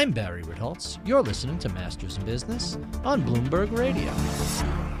 I'm Barry Ritholtz. You're listening to Masters in Business on Bloomberg Radio.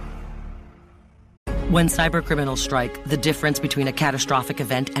 When cybercriminals strike, the difference between a catastrophic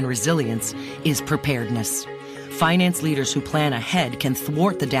event and resilience is preparedness. Finance leaders who plan ahead can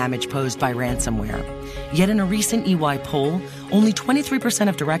thwart the damage posed by ransomware. Yet in a recent EY poll, only 23%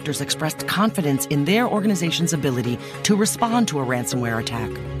 of directors expressed confidence in their organization's ability to respond to a ransomware attack.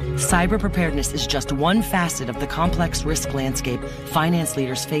 Cyber preparedness is just one facet of the complex risk landscape finance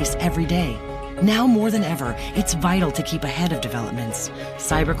leaders face every day. Now more than ever, it's vital to keep ahead of developments.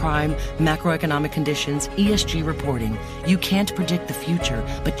 Cybercrime, macroeconomic conditions, ESG reporting. You can't predict the future,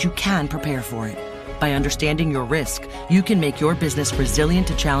 but you can prepare for it. By understanding your risk, you can make your business resilient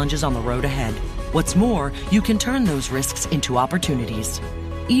to challenges on the road ahead. What's more, you can turn those risks into opportunities.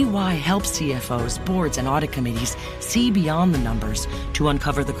 EY helps CFOs, boards, and audit committees see beyond the numbers to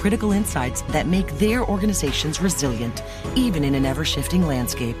uncover the critical insights that make their organizations resilient, even in an ever-shifting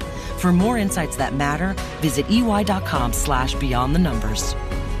landscape. For more insights that matter, visit ey.com/beyond the numbers.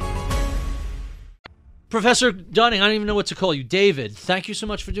 Professor Dunning, I don't even know what to call you. David, thank you so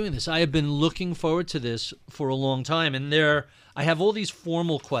much for doing this. I have been looking forward to this for a long time, and I have all these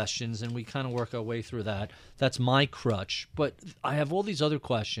formal questions, and we kind of work our way through that. That's my crutch. But I have all these other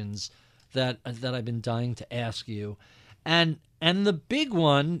questions that I've been dying to ask you. And the big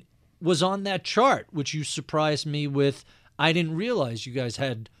one was on that chart, which you surprised me with. I didn't realize you guys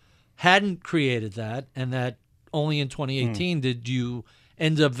hadn't created that, and that only in 2018 did you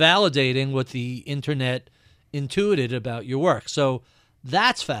end up validating what the internet intuited about your work. So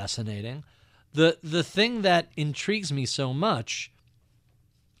that's fascinating. The thing that intrigues me so much,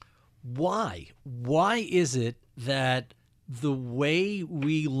 why is it that the way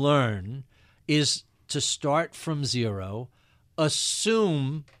we learn is to start from zero,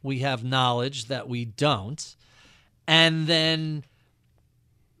 assume we have knowledge that we don't, and then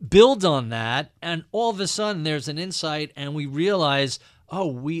build on that, and all of a sudden there's an insight and we realize, oh,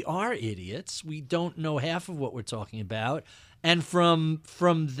 we are idiots. We don't know half of what we're talking about. And from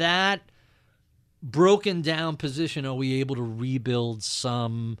that broken down position, are we able to rebuild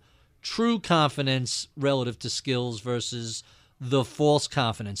some true confidence relative to skills versus the false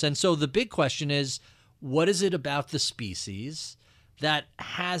confidence? And so the big question is, what is it about the species that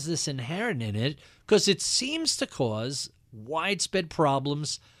has this inherent in it? Because it seems to cause widespread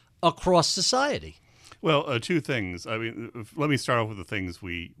problems across society. Well, two things. I mean, let me start off with the things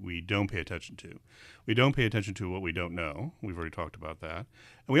we don't pay attention to. We don't pay attention to what we don't know. We've already talked about that.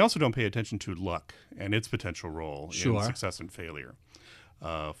 And we also don't pay attention to luck and its potential role in success and failure,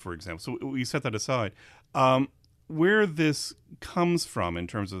 for example. So we set that aside. Where this comes from in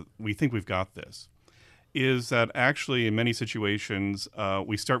terms of we think we've got this is that actually in many situations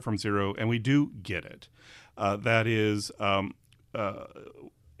we start from zero and we do get it. That is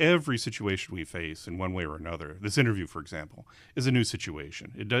every situation we face in one way or another, this interview, for example, is a new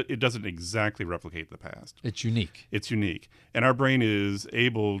situation. It doesn't exactly replicate the past. It's unique. It's unique. And our brain is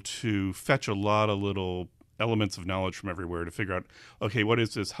able to fetch a lot of little elements of knowledge from everywhere to figure out, okay, what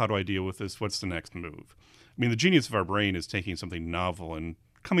is this? How do I deal with this? What's the next move? I mean, the genius of our brain is taking something novel and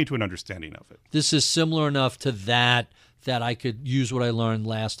coming to an understanding of it. This is similar enough to that I could use what I learned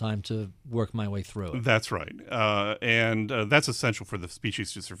last time to work my way through it. That's right. And that's essential for the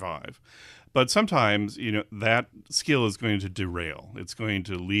species to survive. But sometimes, that skill is going to derail. It's going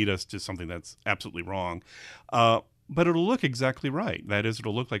to lead us to something that's absolutely wrong. But it'll look exactly right. That is,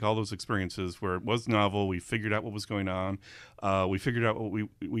 it'll look like all those experiences where it was novel, we figured out what was going on, we figured out what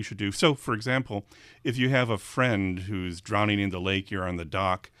we should do. So, for example, if you have a friend who's drowning in the lake, you're on the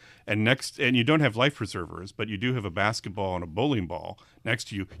dock, and you don't have life preservers, but you do have a basketball and a bowling ball next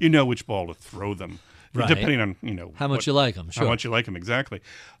to you, you know which ball to throw them. Right. depending on How much you like them, sure. how much you like them exactly.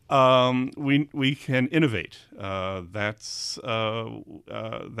 We can innovate. That's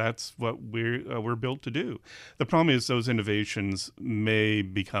what we're built to do. The problem is those innovations may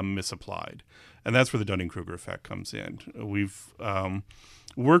become misapplied, and that's where the Dunning-Kruger effect comes in. We've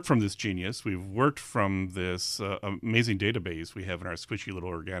worked from this genius. We've worked from this amazing database we have in our squishy little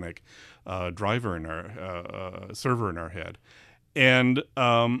organic driver in our server in our head, and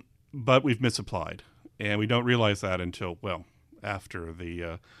but we've misapplied, and we don't realize that until after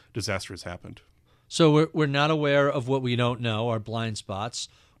the disaster has happened. So we're not aware of what we don't know, our blind spots.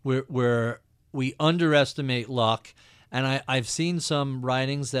 We underestimate luck, and I've seen some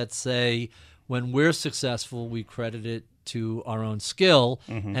writings that say when we're successful, we credit it to our own skill,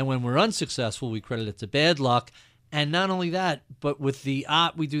 and when we're unsuccessful, we credit it to bad luck. And not only that, but with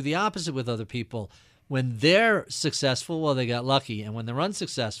we do the opposite with other people. When they're successful, well, they got lucky, and when they're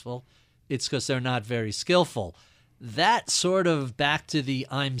unsuccessful, it's because they're not very skillful. That sort of back to the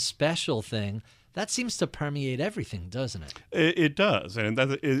I'm special thing, that seems to permeate everything, doesn't it? It does, and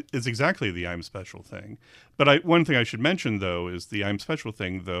that is exactly the I'm special thing. But one thing I should mention, though, is the I'm special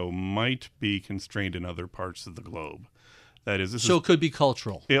thing, though, might be constrained in other parts of the globe. That is, it could be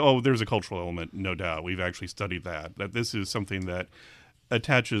cultural. There's a cultural element, no doubt. We've actually studied that this is something that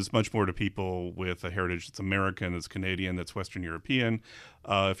attaches much more to people with a heritage that's American, that's Canadian, that's Western European.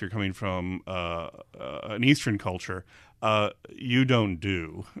 If you're coming from an Eastern culture, you don't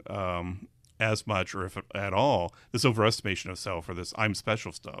do as much, or if at all, this overestimation of self or this I'm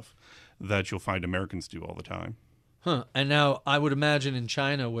special stuff that you'll find Americans do all the time. Huh. And now I would imagine in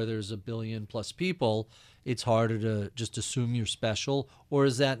China, where there's 1 billion plus people, it's harder to just assume you're special, or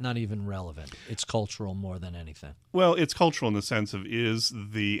is that not even relevant? It's cultural more than anything. Well, it's cultural in the sense of, is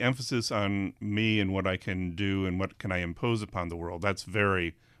the emphasis on me and what I can do and what can I impose upon the world, that's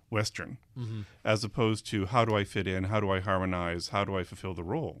very Western, as opposed to how do I fit in, how do I harmonize, how do I fulfill the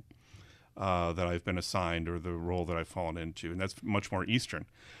role that I've been assigned or the role that I've fallen into, and that's much more Eastern.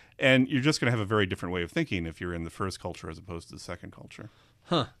 And you're just going to have a very different way of thinking if you're in the first culture as opposed to the second culture.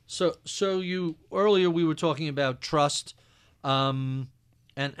 Huh. So you earlier we were talking about trust, and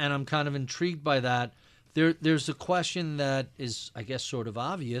I'm kind of intrigued by that. There's a question that is, I guess, sort of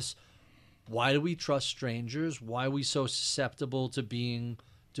obvious. Why do we trust strangers? Why are we so susceptible to being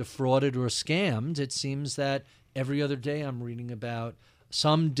defrauded or scammed? It seems that every other day I'm reading about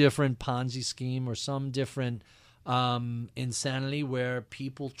some different Ponzi scheme or some different insanity where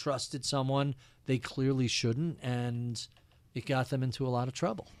people trusted someone they clearly shouldn't, and it got them into a lot of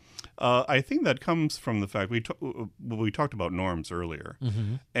trouble. I think that comes from the fact we talked about norms earlier,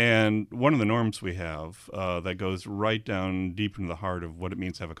 and one of the norms we have that goes right down deep into the heart of what it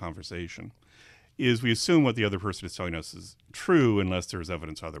means to have a conversation is we assume what the other person is telling us is true unless there's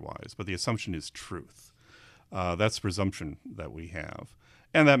evidence otherwise, but the assumption is truth. That's the presumption that we have,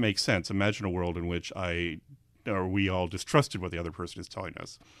 and that makes sense. Imagine a world in which we all distrusted what the other person is telling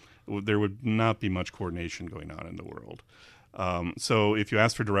us. There would not be much coordination going on in the world. So if you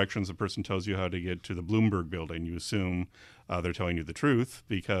ask for directions, the person tells you how to get to the Bloomberg building, you assume they're telling you the truth,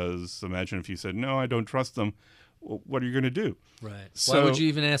 because imagine if you said, no, I don't trust them, well, what are you going to do? Right. So, why would you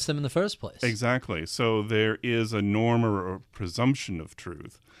even ask them in the first place? Exactly. So there is a norm or a presumption of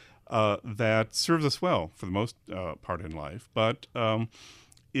truth that serves us well for the most part in life. But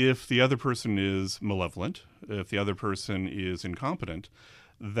if the other person is malevolent, if the other person is incompetent,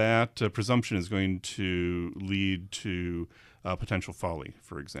 that presumption is going to lead to potential folly,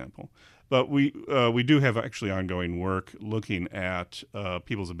 for example. But we do have actually ongoing work looking at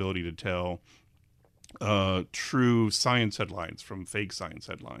people's ability to tell true science headlines from fake science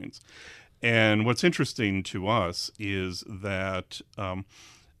headlines. And what's interesting to us is that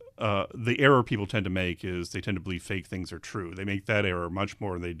the error people tend to make is they tend to believe fake things are true. They make that error much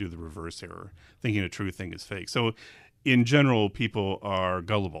more than they do the reverse error, thinking a true thing is fake. So in general, people are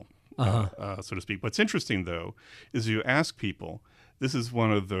gullible, so to speak. What's interesting, though, is you ask people, this is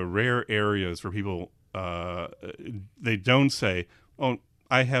one of the rare areas where people, they don't say, oh,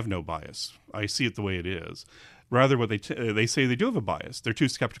 I have no bias. I see it the way it is. Rather, what they say they do have a bias. They're too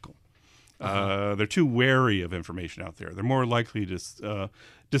skeptical. They're too wary of information out there. They're more likely to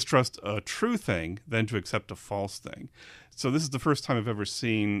distrust a true thing than to accept a false thing. So this is the first time I've ever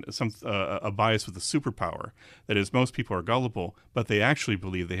seen a bias with a superpower. That is, most people are gullible, but they actually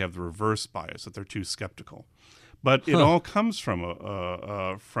believe they have the reverse bias, that they're too skeptical. But it all comes from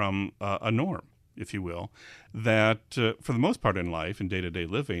a norm, if you will, that for the most part in life, in day-to-day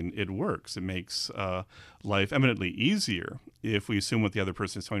living, it works. It makes life eminently easier if we assume what the other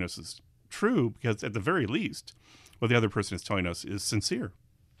person is telling us is true, because at the very least, what the other person is telling us is sincere.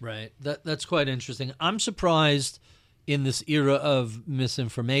 Right. That's quite interesting. I'm surprised in this era of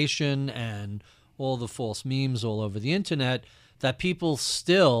misinformation and all the false memes all over the internet that people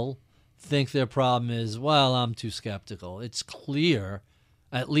still think their problem is, well, I'm too skeptical. It's clear,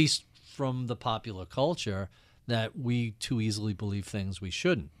 at least from the popular culture, that we too easily believe things we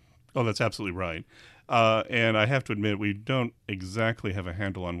shouldn't. Oh, that's absolutely right. And I have to admit, we don't exactly have a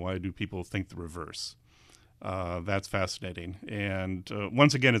handle on why do people think the reverse. That's fascinating. And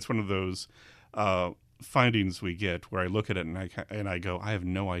once again, it's one of those findings we get where I look at it and I go, I have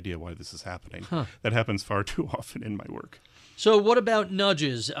no idea why this is happening. That happens far too often in my work. So what about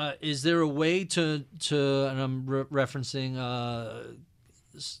nudges? Is there a way to and I'm referencing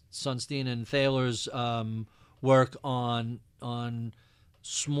Sunstein and Thaler's work on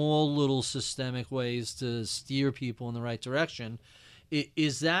small little systemic ways to steer people in the right direction.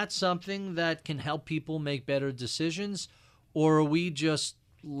 Is that something that can help people make better decisions, or are we just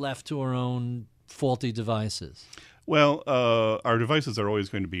left to our own faulty devices? Well, our devices are always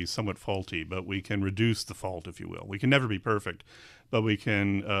going to be somewhat faulty, but we can reduce the fault, if you will. We can never be perfect, but we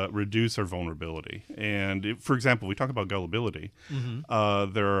can reduce our vulnerability. And for example, we talk about gullibility.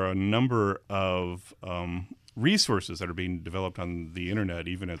 There are a number of resources that are being developed on the internet,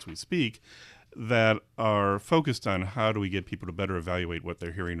 even as we speak, that are focused on how do we get people to better evaluate what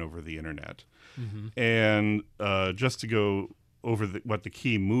they're hearing over the internet. And just to go over what the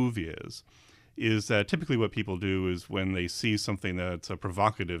key move is that typically what people do is when they see something that's a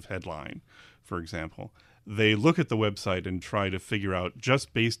provocative headline, for example, they look at the website and try to figure out,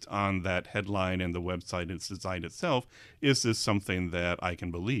 just based on that headline and the website and its design itself, is this something that I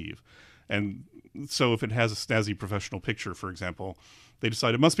can believe? And so if it has a snazzy professional picture, for example, they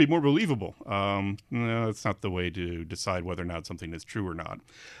decide it must be more believable. No, that's not the way to decide whether or not something is true or not.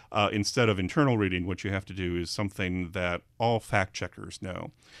 Instead of internal reading, what you have to do is something that all fact checkers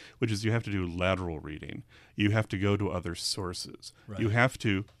know, which is you have to do lateral reading. You have to go to other sources. Right. You have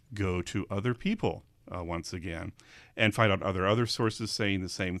to go to other people, once again, and find out other sources saying the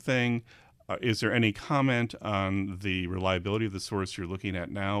same thing. Is there any comment on the reliability of the source you're looking at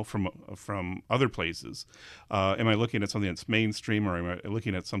now from other places? Am I looking at something that's mainstream, or am I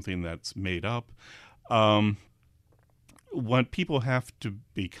looking at something that's made up? What people have to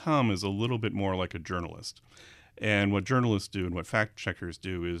become is a little bit more like a journalist. And what journalists do and what fact checkers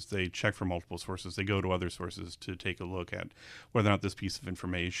do is they check for multiple sources. They go to other sources to take a look at whether or not this piece of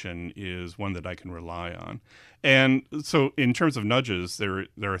information is one that I can rely on. And so in terms of nudges, there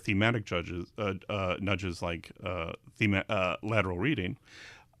are thematic nudges like lateral reading,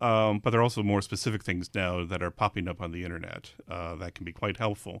 but there are also more specific things now that are popping up on the internet that can be quite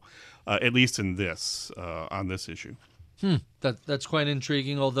helpful, at least in this on this issue. That's quite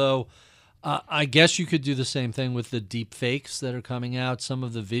intriguing, although I guess you could do the same thing with the deep fakes that are coming out. Some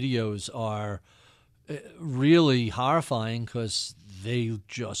of the videos are really horrifying because they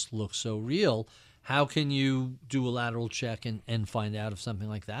just look so real. How can you do a lateral check and find out if something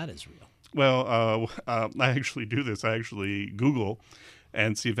like that is real? Well, I actually do this. I actually Google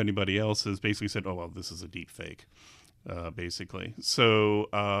and see if anybody else has basically said, oh, well, this is a deep fake. Basically. So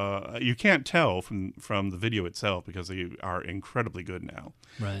you can't tell from the video itself because they are incredibly good now.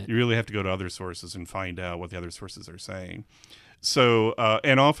 Right. You really have to go to other sources and find out what the other sources are saying. So,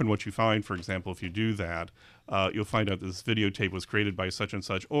 and often what you find, for example, if you do that, you'll find out this videotape was created by such and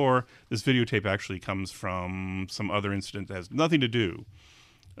such, or this videotape actually comes from some other incident that has nothing to do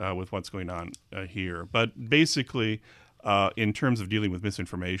with what's going on here. But basically, in terms of dealing with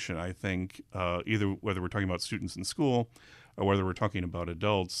misinformation, I think either whether we're talking about students in school or whether we're talking about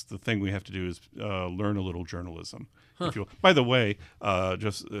adults, the thing we have to do is learn a little journalism. If you will. By the way,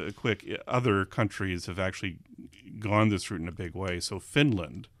 just quick, other countries have actually gone this route in a big way. So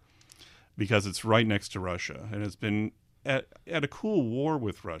Finland, because it's right next to Russia and has been at a cool war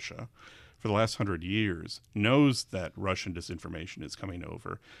with Russia for the last 100 years, knows that Russian disinformation is coming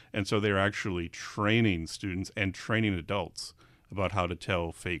over. And so they're actually training students and training adults about how to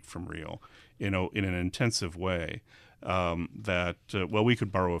tell fake from real, in an intensive way well, we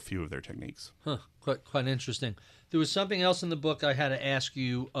could borrow a few of their techniques. Quite interesting. There was something else in the book I had to ask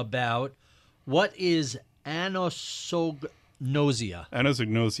you about. What is anosognosia?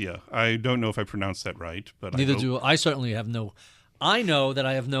 Anosognosia. I don't know if I pronounced that right, but neither do I. Certainly have no. I know that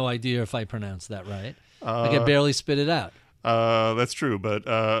I have no idea if I pronounced that right. I can barely spit it out. That's true, but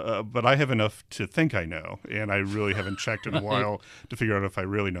I have enough to think I know, and I really haven't checked in a while to figure out if I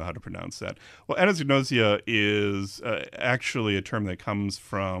really know how to pronounce that. Well, anosognosia is actually a term that comes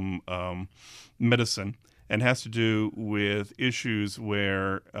from medicine and has to do with issues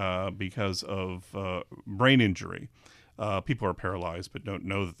where, because of brain injury, people are paralyzed but don't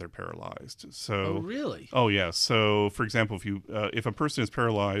know that they're paralyzed. So, Oh, really? oh yeah. So, for example, if a person is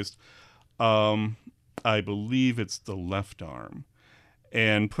paralyzed, I believe it's the left arm,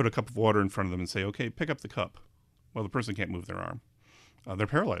 and put a cup of water in front of them and say, "Okay, pick up the cup." Well, the person can't move their arm. They're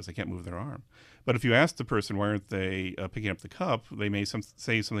paralyzed; they can't move their arm. But if you ask the person why aren't they picking up the cup, they may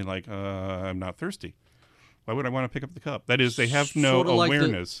say something like, "I'm not thirsty. Why would I want to pick up the cup?" That is, they have no Sort of like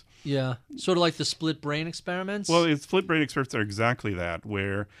awareness. Yeah, sort of like the split brain experiments. Well, split brain experiments are exactly that,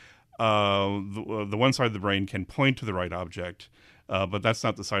 where the one side of the brain can point to the right object, but that's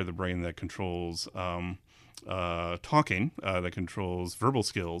not the side of the brain that controls talking, that controls verbal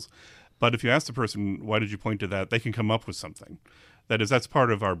skills. But if you ask the person, why did you point to that, they can come up with something. That is, that's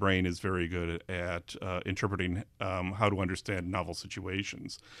part of our brain is very good at interpreting how to understand novel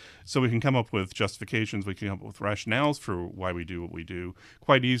situations. So we can come up with justifications, we can come up with rationales for why we do what we do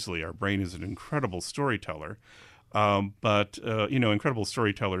quite easily. Our brain is an incredible storyteller. But incredible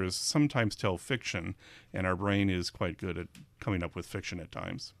storytellers sometimes tell fiction, and our brain is quite good at coming up with fiction at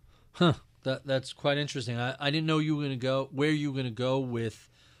times. Huh. That's quite interesting. I didn't know you were going to go where you were going to go with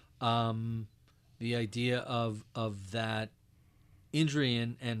the idea of that injury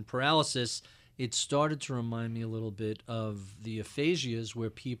and paralysis. It started to remind me a little bit of the aphasias,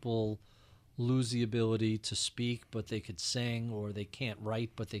 where people lose the ability to speak, but they could sing, or they can't write,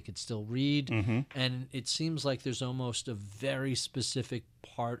 but they could still read. Mm-hmm. And it seems like there's almost a very specific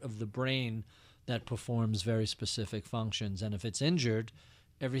part of the brain that performs very specific functions. And if it's injured,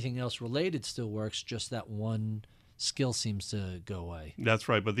 everything else related still works, just that one skill seems to go away. That's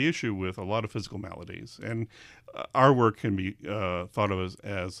right. But the issue with a lot of physical maladies, and our work can be thought of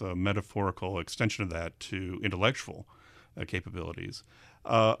as a metaphorical extension of that to intellectual capabilities.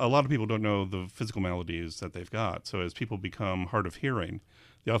 A lot of people don't know the physical maladies that they've got. So as people become hard of hearing,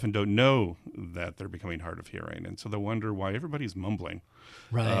 they often don't know that they're becoming hard of hearing. And so they wonder why everybody's mumbling.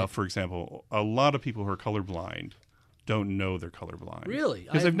 Right. For example, a lot of people who are colorblind don't know they're colorblind. Really?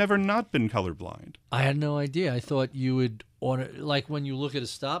 Because they've never not been colorblind. I had no idea. I thought you would like when you look at a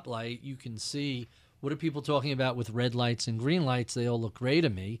stoplight, you can see what are people talking about with red lights and green lights. They all look gray to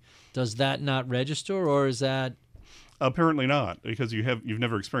me. Does that not register, or is that? Apparently not, because you've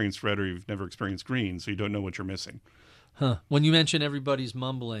never experienced red or you've never experienced green, so you don't know what you're missing. Huh. When you mention everybody's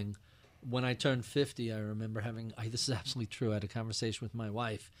mumbling, when I turned 50, I remember this is absolutely true. I had a conversation with my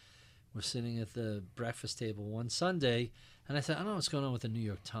wife. We're sitting at the breakfast table one Sunday, and I said, I don't know what's going on with the New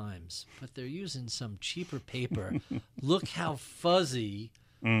York Times, but they're using some cheaper paper. Look how fuzzy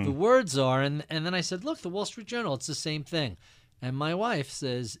the words are. And then I said, look, the Wall Street Journal, it's the same thing. And my wife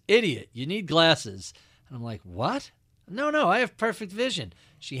says, idiot, you need glasses. And I'm like, what? No, I have perfect vision.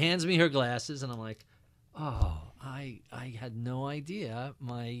 She hands me her glasses, and I'm like, oh, I had no idea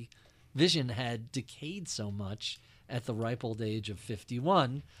my vision had decayed so much at the ripe old age of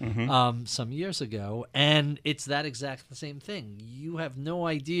 51 some years ago. And it's that exact the same thing. You have no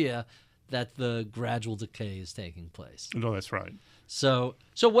idea that the gradual decay is taking place. No, that's right. So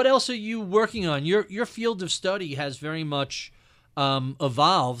what else are you working on? Your field of study has very much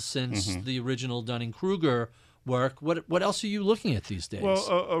evolved since the original Dunning-Kruger work. What else are you looking at these days? Well,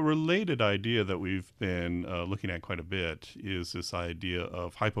 a related idea that we've been looking at quite a bit is this idea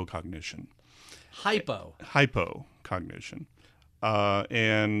of hypocognition. Hypocognition.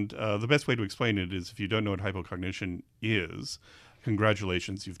 And the best way to explain it is, if you don't know what hypocognition is,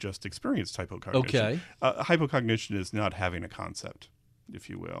 congratulations, you've just experienced hypocognition. Okay. Hypocognition is not having a concept, if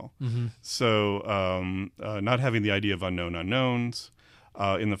you will. So not having the idea of unknown unknowns.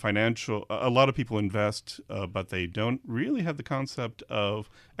 In the financial, a lot of people invest, but they don't really have the concept of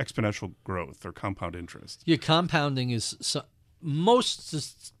exponential growth or compound interest. Yeah, compounding is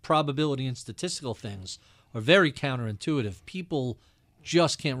most probability and statistical things are very counterintuitive. People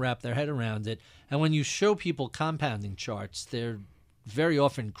just can't wrap their head around it. And when you show people compounding charts, they're very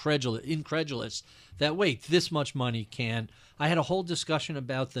often incredulous that, wait, this much money can't. I had a whole discussion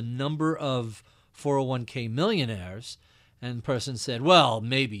about the number of 401k millionaires, and the person said, well,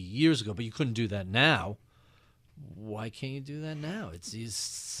 maybe years ago, but you couldn't do that now. Why can't you do that now? You've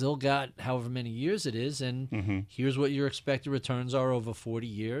still got however many years it is, and here's what your expected returns are over 40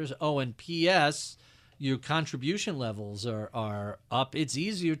 years. Oh, and P.S., your contribution levels are up. It's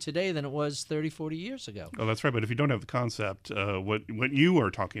easier today than it was 30, 40 years ago. Oh, that's right. But if you don't have the concept, what you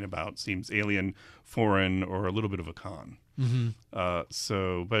are talking about seems alien, foreign, or a little bit of a con.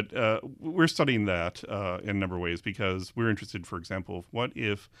 But we're studying that in a number of ways, because we're interested, for example, what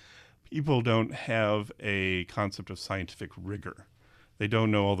if people don't have a concept of scientific rigor? They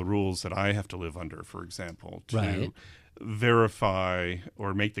don't know all the rules that I have to live under, for example, to Right. verify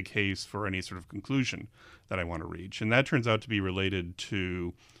or make the case for any sort of conclusion that I want to reach. And that turns out to be related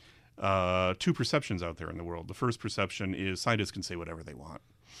to two perceptions out there in the world. The first perception is scientists can say whatever they want.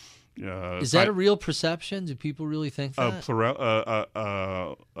 Is that a real perception? Do people really think that?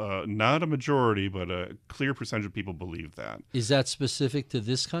 Not a majority, but a clear percentage of people believe that. Is that specific to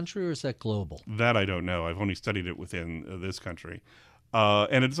this country or is that global? That I don't know. I've only studied it within this country.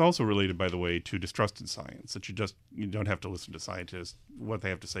 And it's also related, by the way, to distrust in science, that you don't have to listen to scientists. What they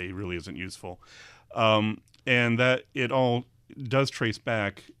have to say really isn't useful. And that it all does trace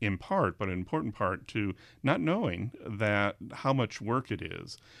back in part, but an important part, to not knowing that how much work it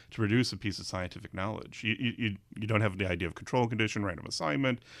is to produce a piece of scientific knowledge. You don't have the idea of control condition, random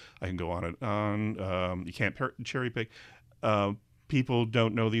assignment. I can go on and on. You can't cherry pick. People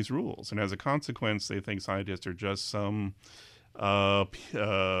don't know these rules, and as a consequence, they think scientists are just some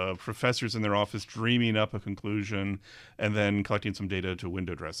professors in their office dreaming up a conclusion and then collecting some data to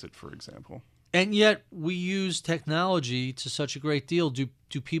window dress it, for example. And yet we use technology to such a great deal. Do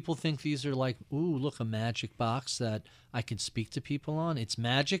people think these are like, ooh, look, a magic box that I can speak to people on? It's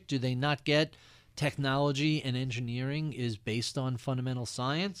magic. Do they not get technology and engineering is based on fundamental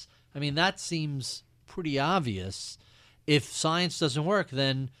science? I mean, that seems pretty obvious. If science doesn't work,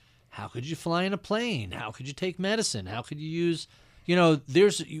 then how could you fly in a plane? How could you take medicine? How could you use,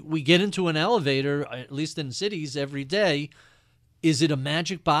 we get into an elevator, at least in cities, every day. Is it a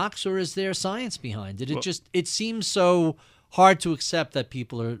magic box or is there science behind it? It seems so hard to accept that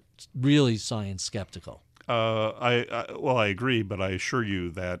people are really science skeptical. I agree, but I assure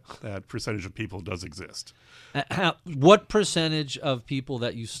you that percentage of people does exist. What percentage of people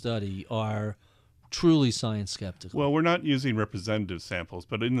that you study are truly science skeptical? Well, we're not using representative samples,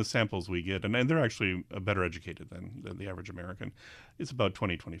 but in the samples we get, and they're actually better educated than the average American, it's about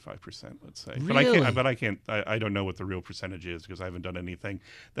 20-25%, let's say. Really? I don't know what the real percentage is because I haven't done anything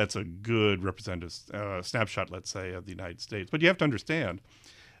that's a good representative snapshot, let's say, of the United States. But you have to understand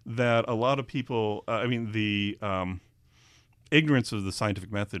that a lot of people, the ignorance of the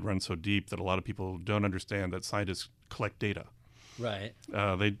scientific method runs so deep that a lot of people don't understand that scientists collect data. Right.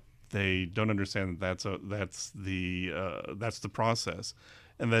 They don't understand that that's the process,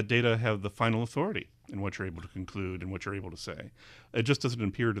 and that data have the final authority in what you're able to conclude and what you're able to say. It just doesn't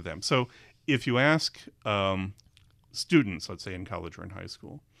appear to them. So if you ask students, let's say in college or in high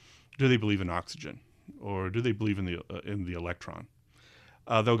school, do they believe in oxygen or do they believe in the electron?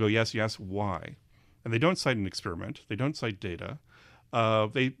 They'll go, yes, why? And they don't cite an experiment. They don't cite data.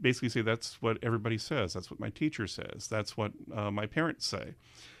 They basically say that's what everybody says. That's what my teacher says. That's what my parents say.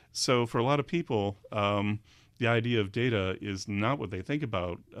 So for a lot of people, the idea of data is not what they think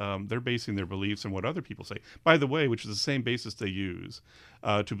about. They're basing their beliefs on what other people say. By the way, which is the same basis they use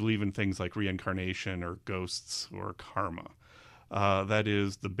to believe in things like reincarnation or ghosts or karma. That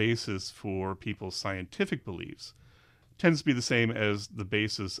is the basis for people's scientific beliefs. Tends to be the same as the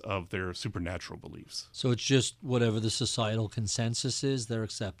basis of their supernatural beliefs. So it's just whatever the societal consensus is, they're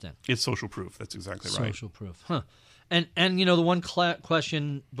accepting. It's social proof. That's exactly right. Social proof. Huh. And the one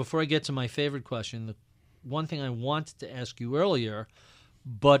question, before I get to my favorite question, the one thing I wanted to ask you earlier,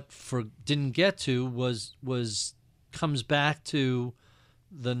 but didn't get to was comes back to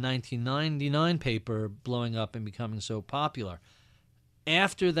the 1999 paper blowing up and becoming so popular.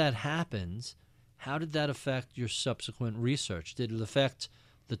 After that happened, how did that affect your subsequent research? Did it affect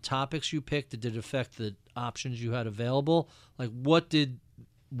the topics you picked? Did it affect the options you had available? Like, what did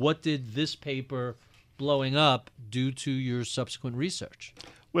this paper blowing up do to your subsequent research?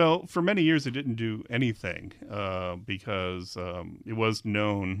 Well, for many years it didn't do anything because it was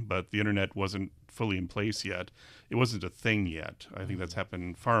known, but the internet wasn't fully in place yet. It wasn't a thing yet. I think that's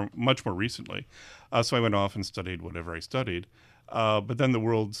happened much more recently. So I went off and studied whatever I studied. But then the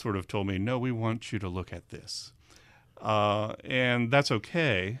world sort of told me, no, we want you to look at this. And that's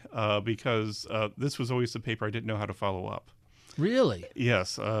okay because this was always the paper I didn't know how to follow up. Really?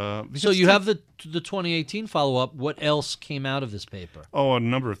 Yes. So you have the 2018 follow-up. What else came out of this paper? Oh, a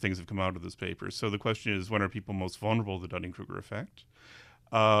number of things have come out of this paper. So the question is, when are people most vulnerable to the Dunning-Kruger effect?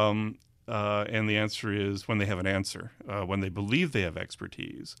 And the answer is when they have an answer, when they believe they have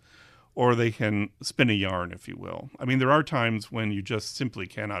expertise, or they can spin a yarn, if you will. I mean, there are times when you just simply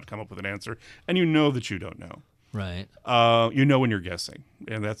cannot come up with an answer, and you know that you don't know. Right. You know when you're guessing,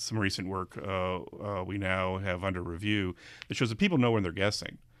 and that's some recent work we now have under review that shows that people know when they're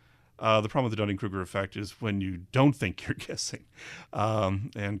guessing. The problem with the Dunning-Kruger effect is when you don't think you're guessing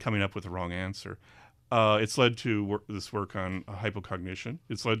and coming up with the wrong answer. It's led to this work on hypocognition.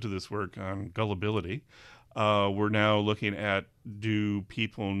 It's led to this work on gullibility. We're now looking at, do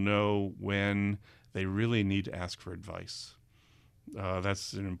people know when they really need to ask for advice?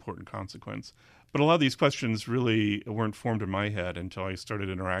 That's an important consequence. But a lot of these questions really weren't formed in my head until I started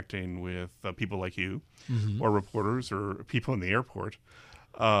interacting with people like you, or reporters, or people in the airport,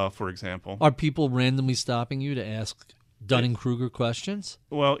 for example. Are people randomly stopping you to ask Dunning-Kruger questions?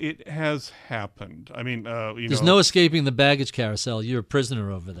 Well, it has happened. I mean, There's no escaping the baggage carousel. You're a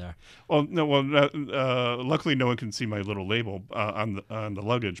prisoner over there. Well, no. Well, luckily, no one can see my little label on the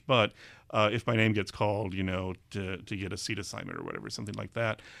luggage. But if my name gets called, to get a seat assignment or whatever, something like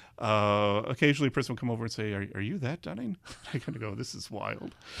that, occasionally a person will come over and say, "Are you that Dunning?" I kind of go, "This is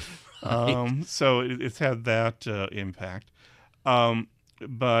wild." Right. So it's had that impact.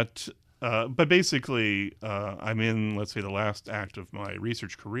 But basically, I'm in, let's say, the last act of my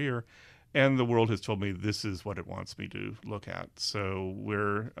research career, and the world has told me this is what it wants me to look at. So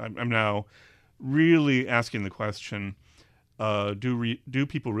I'm now really asking the question: do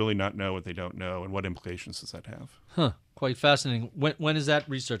people really not know what they don't know, and what implications does that have? Huh. Quite fascinating. When is that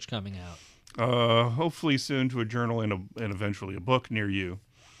research coming out? Hopefully soon, to a journal and eventually a book near you.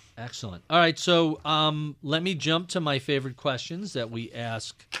 Excellent. All right. So let me jump to my favorite questions that we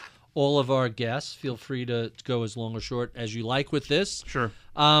ask all of our guests. Feel free to go as long or short as you like with this. Sure.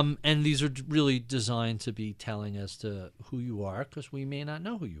 And these are really designed to be telling as to who you are, because we may not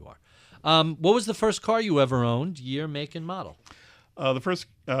know who you are. What was the first car you ever owned? Year, make, and model? The first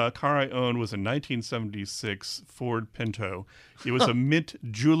car I owned was a 1976 Ford Pinto. It was a mint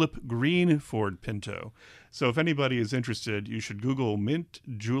julep green Ford Pinto. So if anybody is interested, you should Google mint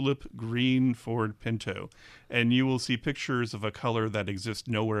julep green Ford Pinto, and you will see pictures of a color that exists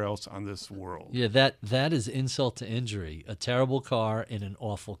nowhere else on this world. Yeah, that is insult to injury. A terrible car in an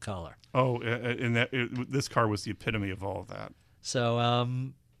awful color. Oh, and this car was the epitome of all of that.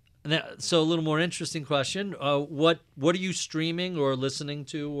 So, so a little more interesting question. What are you streaming or listening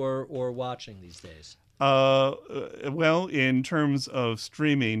to or watching these days? Well, in terms of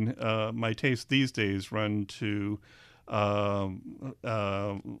streaming, my tastes these days run to,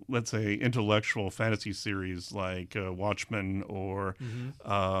 let's say, intellectual fantasy series like Watchmen, or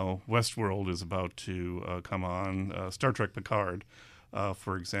Westworld is about to come on, Star Trek Picard,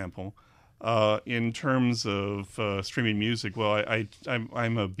 for example. In terms of streaming music, well,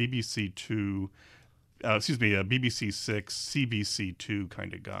 I'm a BBC Two. A BBC Six, CBC Two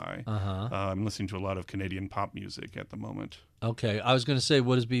kind of guy. I'm listening to a lot of Canadian pop music at the moment. Okay, I was going to say,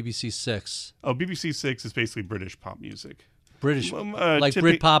 what is BBC Six? Oh, BBC Six is basically British pop music. British, like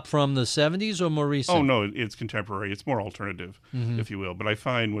Britpop from the 70s or more recent? Oh, no, it's contemporary. It's more alternative, if you will. But I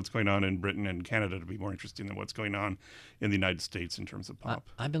find what's going on in Britain and Canada to be more interesting than what's going on in the United States in terms of pop.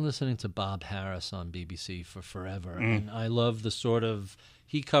 I've been listening to Bob Harris on BBC for forever, and I love the sort of...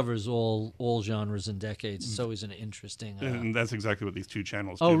 He covers all genres and decades. It's always an interesting... and that's exactly what these two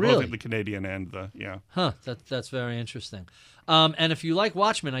channels do. Oh, really? Both the Canadian and the... Yeah. Huh, that's very interesting. And if you like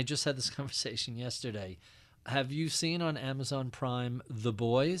Watchmen, I just had this conversation yesterday. Have you seen on Amazon Prime The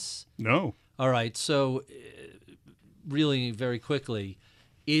Boys? No. All right, so really very quickly,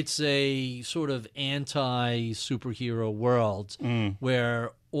 it's a sort of anti-superhero world where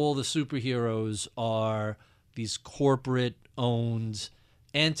all the superheroes are these corporate-owned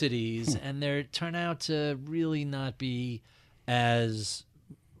entities, and they turn out to really not be as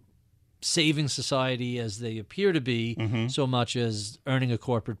saving society as they appear to be, so much as earning a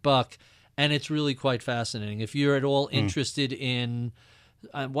corporate buck. And it's really quite fascinating. If you're at all interested in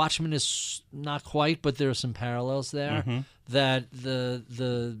Watchmen, is not quite, but there are some parallels there. That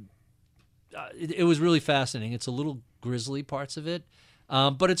it was really fascinating. It's a little grisly parts of it,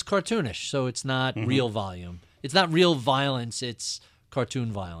 but it's cartoonish, so it's not real volume. It's not real violence. It's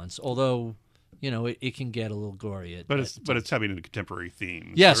cartoon violence. Although, it can get a little gory. But it's tapping into contemporary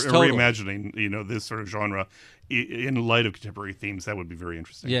themes. Yes, totally. Reimagining, this sort of genre in light of contemporary themes. That would be very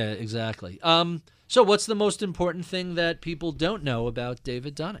interesting. Yeah, exactly. So what's the most important thing that people don't know about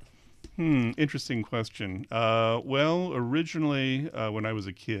David Dunning? Interesting question. Well, originally, when I was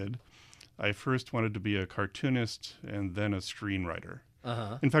a kid, I first wanted to be a cartoonist and then a screenwriter.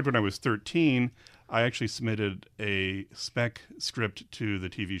 In fact, when I was 13, I actually submitted a spec script to the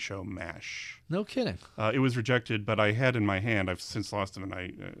TV show MASH. No kidding. It was rejected, but I had in my hand, I've since lost them, and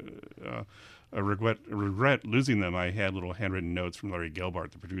I regret losing them. I had little handwritten notes from Larry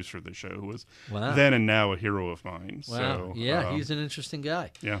Gelbart, the producer of the show, who was then and now a hero of mine. Wow. So, yeah, he's an interesting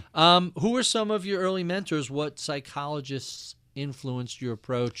guy. Yeah. Who are some of your early mentors? What psychologists influenced your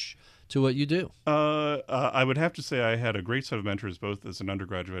approach to what you do? I would have to say I had a great set of mentors, both as an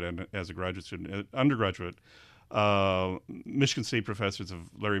undergraduate and as a graduate student. Undergraduate, Michigan State professors of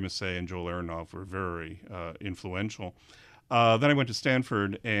Larry Massey and Joel Aronoff were very influential. Then I went to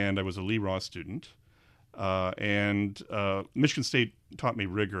Stanford, and I was a Lee Ross student. And Michigan State taught me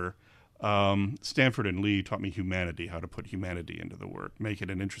rigor. Stanford and Lee taught me humanity, how to put humanity into the work, make it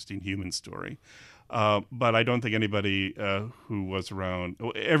an interesting human story. But I don't think everybody who was around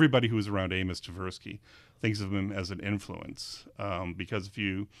Amos Tversky thinks of him as an influence. Because if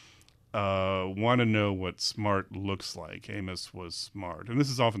you want to know what smart looks like, Amos was smart. And this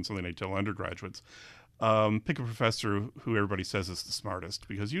is often something I tell undergraduates. Pick a professor who everybody says is the smartest,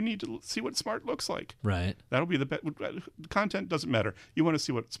 because you need to see what smart looks like. Right. That'll be the best. Content doesn't matter. You want to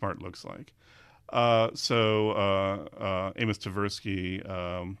see what smart looks like. So Amos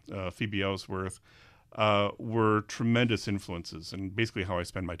Tversky, Phoebe Ellsworth were tremendous influences, and basically how I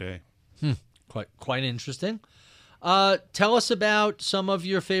spend my day. Quite interesting. Tell us about some of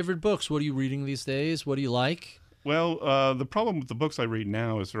your favorite books. What are you reading these days? What do you like? Well, the problem with the books I read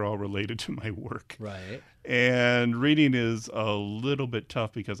now is they're all related to my work. Right. And reading is a little bit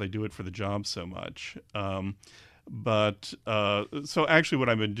tough because I do it for the job so much. So actually what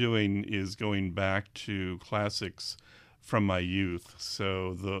I've been doing is going back to classics from my youth.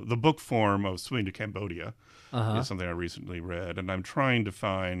 So the book form of Swimming to Cambodia is something I recently read, and I'm trying to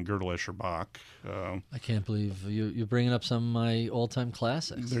find Gödel Escher Bach. I can't believe you're bringing up some of my all-time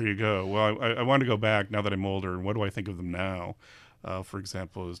classics. There you go. Well, I want to go back now that I'm older, and what do I think of them now? For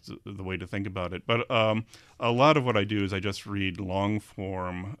example, is the way to think about it. But a lot of what I do is I just read long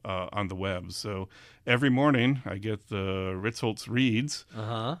form on the web. So every morning I get the Ritholtz Reads.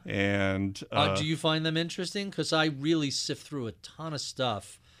 And do you find them interesting? Because I really sift through a ton of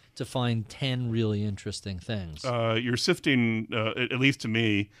stuff to find 10 really interesting things. Your sifting, at least to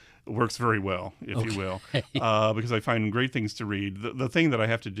me, works very well, if you will, because I find great things to read. The thing that I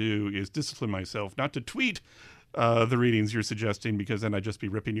have to do is discipline myself not to tweet the readings you're suggesting, because then I'd just be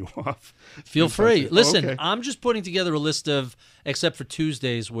ripping you off. Feel free. Listen, I'm just putting together a list of, except for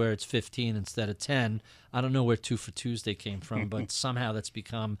Tuesdays where it's 15 instead of 10. I don't know where 2 for Tuesday came from, but somehow that's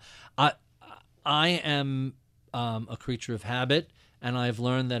become... I am a creature of habit, and I've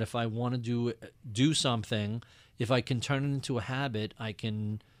learned that if I want to do something, if I can turn it into a habit, I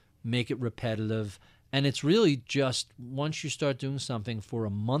can make it repetitive. And it's really just once you start doing something for a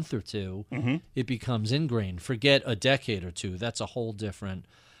month or two, it becomes ingrained. Forget a decade or two. That's a whole different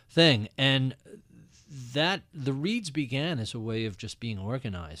thing. And that the reads began as a way of just being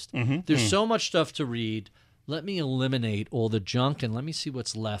organized. There's so much stuff to read. Let me eliminate all the junk and let me see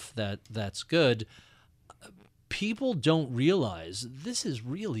what's left that's good. People don't realize this is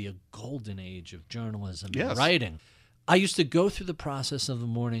really a golden age of journalism and writing. I used to go through the process of the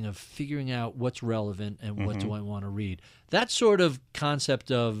morning of figuring out what's relevant and what do I want to read. That sort of concept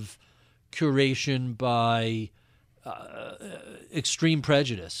of curation by extreme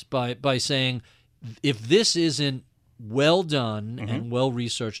prejudice, by saying, if this isn't well done and well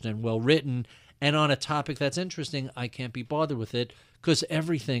researched and well written and on a topic that's interesting, I can't be bothered with it because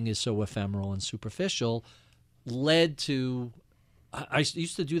everything is so ephemeral and superficial, led to... I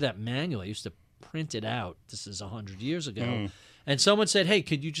used to do that manually. I used to print it out. This is 100 years ago. And someone said, hey,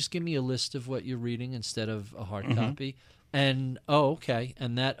 could you just give me a list of what you're reading instead of a hard copy? And, okay.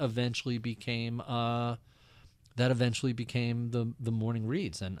 And that eventually became the morning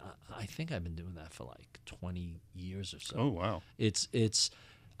reads. And I think I've been doing that for like 20 years or so. Oh, wow.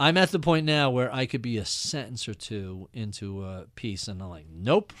 I'm at the point now where I could be a sentence or two into a piece and I'm like,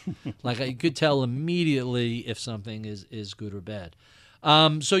 nope. Like I could tell immediately if something is good or bad.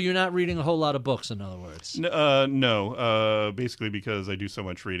 So you're not reading a whole lot of books, in other words? No. Basically because I do so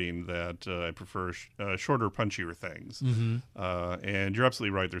much reading that I prefer shorter, punchier things. And you're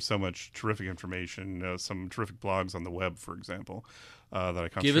absolutely right. There's so much terrific information, some terrific blogs on the web, for example, that I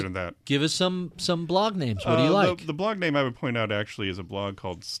concentrate on that. Give us some blog names. What do you like? The blog name I would point out actually is a blog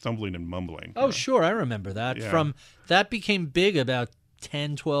called Stumbling and Mumbling. Oh, sure. I remember that. Yeah. That became big about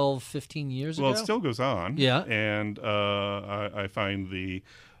 10, 12, 15 years ago? Well, it still goes on. Yeah. And I find the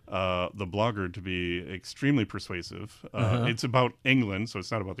blogger to be extremely persuasive. It's about England, so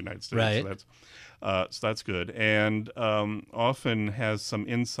it's not about the United States. Right. So that's good. And often has some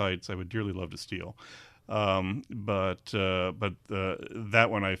insights I would dearly love to steal. But that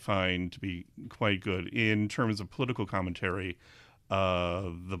one I find to be quite good. In terms of political commentary,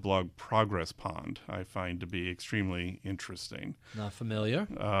 the blog Progress Pond I find to be extremely interesting. Not familiar.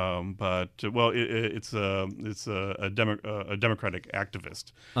 It's a Democratic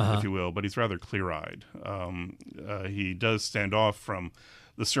activist, if you will, but he's rather clear-eyed. He does stand off from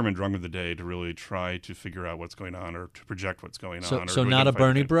the sermon drunk of the day to really try to figure out what's going on or to project what's going on. So not a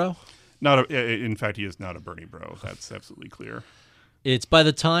Bernie bro? In fact, he is not a Bernie bro. That's absolutely clear. It's by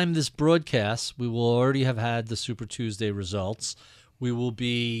the time this broadcasts, we will already have had the Super Tuesday results. We will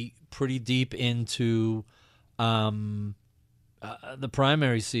be pretty deep into the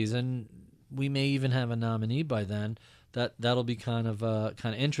primary season. We may even have a nominee by then. That'll be kind of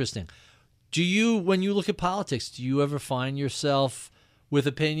interesting. Do you, when you look at politics, do you ever find yourself with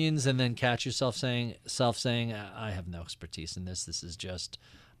opinions and then catch yourself saying, I have no expertise in this. This is just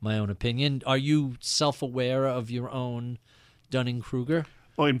my own opinion. Are you self-aware of your own Dunning-Kruger?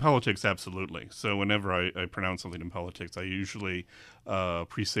 Well, in politics, absolutely. So whenever I pronounce something in politics, I usually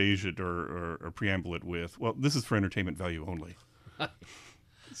presage it or preamble it with, well, this is for entertainment value only.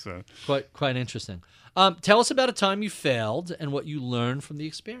 So Quite interesting. Tell us about a time you failed and what you learned from the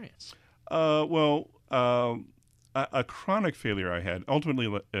experience. A chronic failure I had,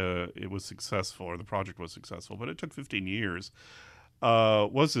 ultimately it was successful, or the project was successful, but it took 15 years,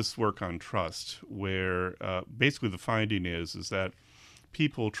 was this work on trust, where basically the finding is that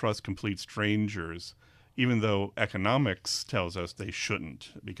people trust complete strangers, even though economics tells us they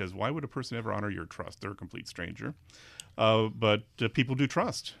shouldn't, because why would a person ever honor your trust? They're a complete stranger. But people do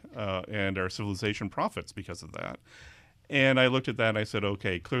trust, and our civilization profits because of that. And I looked at that and I said,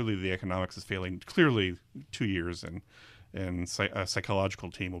 okay, clearly the economics is failing. Clearly 2 years and a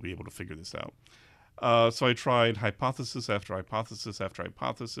psychological team will be able to figure this out. So I tried hypothesis after hypothesis after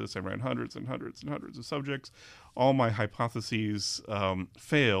hypothesis. I ran hundreds and hundreds and hundreds of subjects. All my hypotheses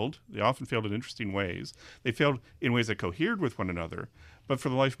failed. They often failed in interesting ways. They failed in ways that cohered with one another. But for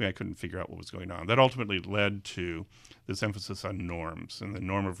the life of me, I couldn't figure out what was going on. That ultimately led to this emphasis on norms and the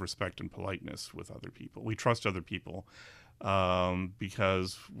norm of respect and politeness with other people. We trust other people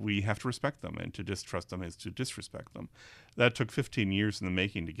because we have to respect them, and to distrust them is to disrespect them. That took 15 years in the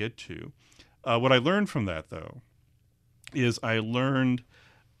making to get to. What I learned from that, though, is I learned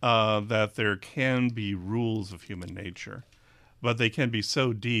that there can be rules of human nature, but they can be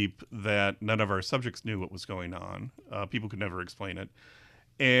so deep that none of our subjects knew what was going on. People could never explain it.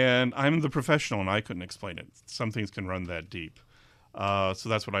 And I'm the professional, and I couldn't explain it. Some things can run that deep. So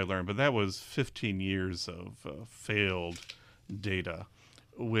that's what I learned. But that was 15 years of failed data,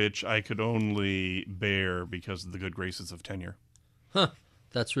 which I could only bear because of the good graces of tenure. Huh.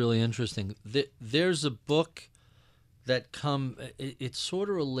 That's really interesting. There's a book that it's sort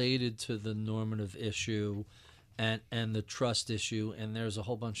of related to the normative issue and the trust issue, and there's a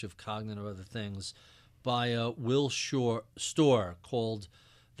whole bunch of cognitive other things by Will Storr called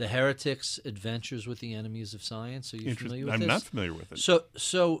The Heretics' Adventures with the Enemies of Science. Are you familiar with this? I'm not familiar with it.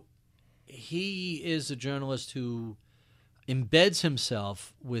 So he is a journalist who embeds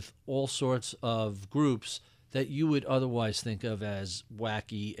himself with all sorts of groups that you would otherwise think of as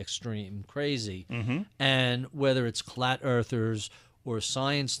wacky, extreme, crazy. Mm-hmm. And whether it's flat earthers or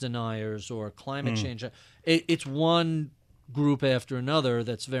science deniers or climate change, it's one group after another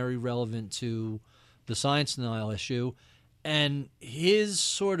that's very relevant to the science denial issue. And his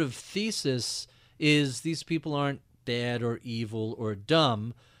sort of thesis is these people aren't bad or evil or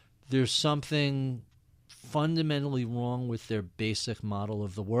dumb. There's something fundamentally wrong with their basic model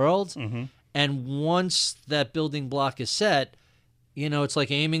of the world. Mm-hmm. And once that building block is set, it's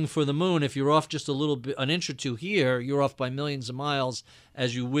like aiming for the moon. If you're off just a little bit, an inch or two here, you're off by millions of miles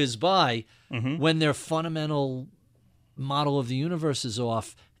as you whiz by. Mm-hmm. When their fundamental model of the universe is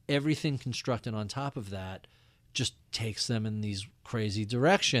off, everything constructed on top of that just takes them in these crazy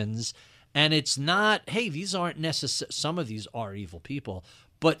directions. And it's not, hey, these aren't necessary. Some of these are evil people,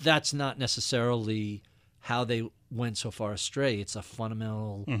 but that's not necessarily how they went so far astray. It's a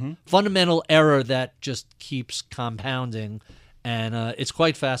fundamental error that just keeps compounding, and it's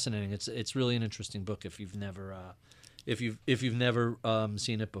quite fascinating. It's really an interesting book if you've never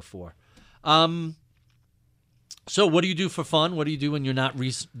seen it before. So what do you do for fun? What do you do when you're not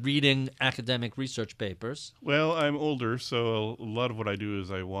reading academic research papers? Well, I'm older, so a lot of what I do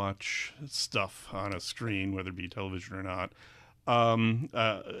is I watch stuff on a screen, whether it be television or not. When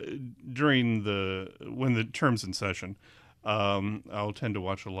the term's in session, I'll tend to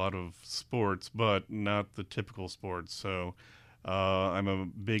watch a lot of sports, but not the typical sports. So I'm a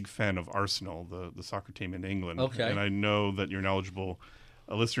big fan of Arsenal, the soccer team in England. Okay. And I know that your knowledgeable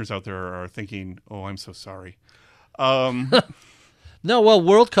listeners out there are thinking, oh, I'm so sorry. No, well,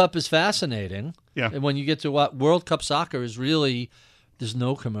 World Cup is fascinating. Yeah. And when you get to what World Cup soccer is really, there's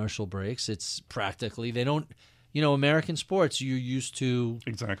no commercial breaks. It's practically, they don't... American sports, you're used to...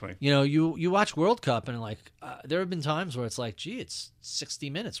 Exactly. You watch World Cup and there have been times where it's like, gee, it's 60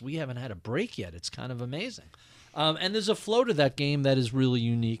 minutes. We haven't had a break yet. It's kind of amazing. And there's a flow to that game that is really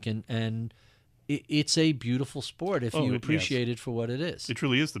unique and it's a beautiful sport if you appreciate it for what it is. It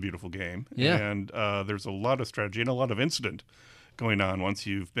truly is the beautiful game. Yeah. And there's a lot of strategy and a lot of incident going on once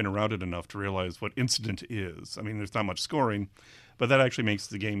you've been around it enough to realize what incident is. I mean, there's not much scoring, but that actually makes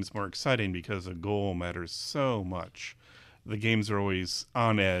the games more exciting because a goal matters so much. The games are always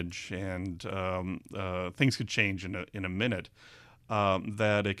on edge, and things could change in a minute,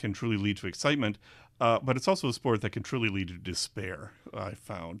 that it can truly lead to excitement. But it's also a sport that can truly lead to despair, I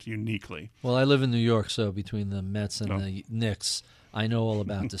found, uniquely. Well, I live in New York, so between the Mets and the Knicks, I know all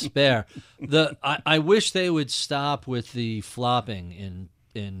about despair. I wish they would stop with the flopping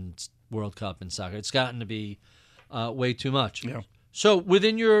in World Cup and soccer. It's gotten to be way too much. Yeah. So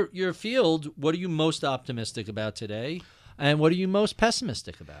within your field, what are you most optimistic about today, and what are you most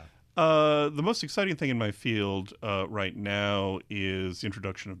pessimistic about? The most exciting thing in my field right now is the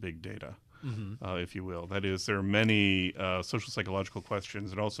introduction of big data. If you will. That is, there are many social psychological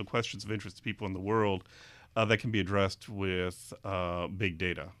questions and also questions of interest to people in the world that can be addressed with big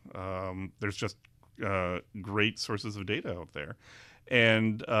data. There's just great sources of data out there.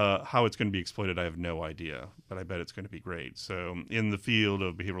 And how it's going to be exploited, I have no idea, but I bet it's going to be great. So in the field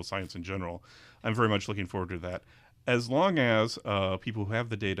of behavioral science in general, I'm very much looking forward to that. As long as people who have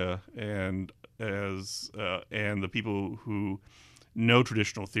the data and the people who know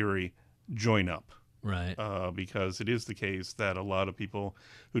traditional theory join up. Right. Because it is the case that a lot of people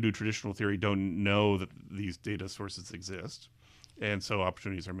who do traditional theory don't know that these data sources exist, and so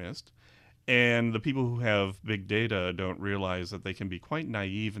opportunities are missed. And the people who have big data don't realize that they can be quite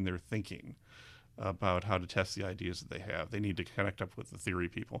naive in their thinking about how to test the ideas that they have. They need to connect up with the theory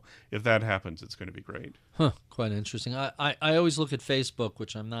people. If that happens, it's going to be great. Quite interesting. I always look at Facebook,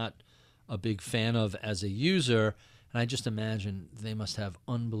 which I'm not a big fan of as a user, and I just imagine they must have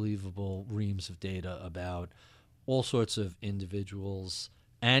unbelievable reams of data about all sorts of individuals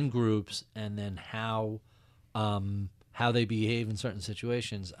and groups, and then how they behave in certain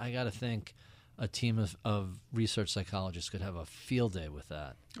situations. I got to think a team of research psychologists could have a field day with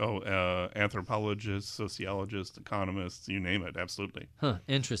that. Anthropologists, sociologists, economists, you name it, absolutely.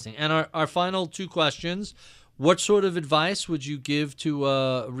 Interesting. And our final two questions. What sort of advice would you give to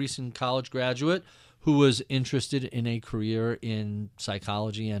a recent college graduate who was interested in a career in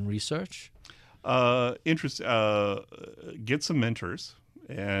psychology and research? Get some mentors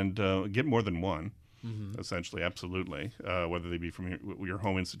and get more than one, essentially, absolutely, whether they be from your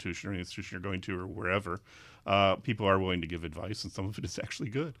home institution or the institution you're going to or wherever. People are willing to give advice, and some of it is actually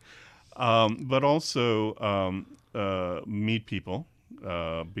good. But also meet people,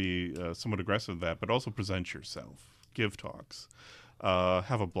 be somewhat aggressive with that, but also present yourself, give talks.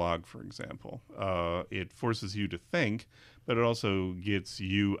 Have a blog, for example. It forces you to think, but it also gets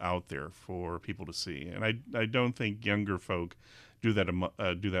you out there for people to see. And I don't think younger folk do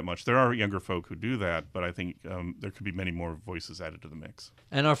that much. There are younger folk who do that, but I think there could be many more voices added to the mix.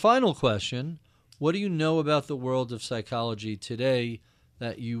 And our final question, what do you know about the world of psychology today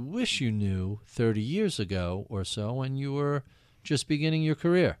that you wish you knew 30 years ago or so when you were just beginning your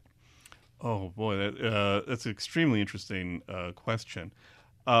career? Oh, boy, that's an extremely interesting question.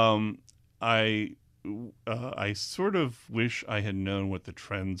 I sort of wish I had known what the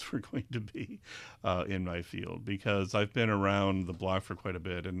trends were going to be in my field, because I've been around the block for quite a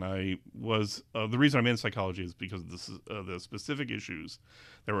bit, and I was the reason I'm in psychology is because of the specific issues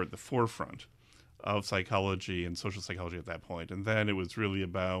that were at the forefront of psychology and social psychology at that point. And then it was really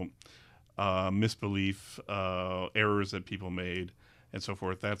about misbelief, errors that people made, and so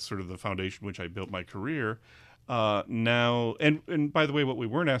forth. That's sort of the foundation which I built my career. Now, and by the way, what we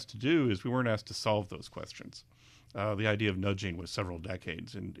weren't asked to do is we weren't asked to solve those questions. The idea of nudging was several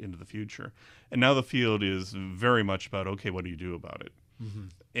decades into the future. And now the field is very much about, okay, what do you do about it?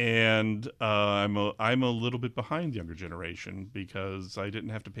 And I'm a little bit behind the younger generation because I didn't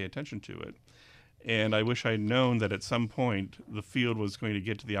have to pay attention to it. And I wish I'd known that at some point the field was going to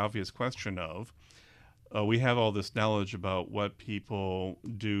get to the obvious question of, we have all this knowledge about what people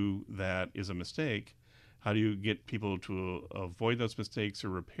do that is a mistake. How do you get people to avoid those mistakes or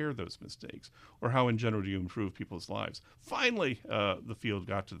repair those mistakes? Or how in general do you improve people's lives? Finally, the field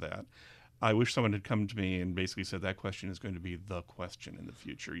got to that. I wish someone had come to me and basically said that question is going to be the question in the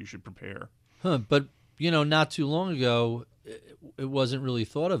future. You should prepare. But, not too long ago, it wasn't really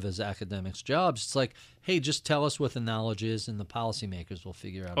thought of as academics' jobs. It's like, hey, just tell us what the knowledge is, and the policymakers will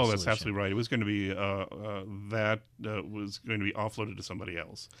figure out a solution. That's absolutely right. It was going to be was going to be offloaded to somebody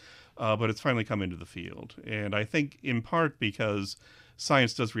else. But it's finally come into the field. And I think in part because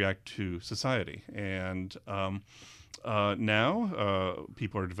science does react to society. And now.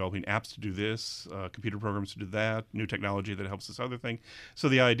 People are developing apps to do this, computer programs to do that, new technology that helps this other thing. So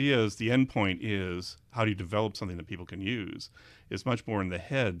the idea is, the end point is, how do you develop something that people can use? It's much more in the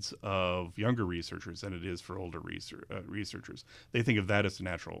heads of younger researchers than it is for older researchers. They think of that as the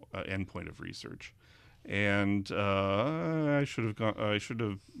natural endpoint of research. And I should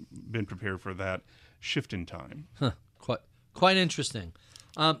have been prepared for that shift in time. Huh. Quite interesting.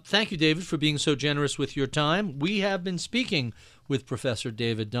 Thank you, David, for being so generous with your time. We have been speaking with Professor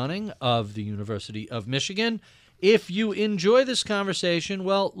David Dunning of the University of Michigan. If you enjoy this conversation,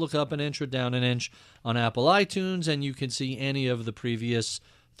 well, look up an inch or down an inch on Apple iTunes, and you can see any of the previous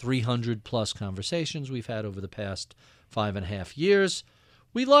 300-plus conversations we've had over the past 5.5 years.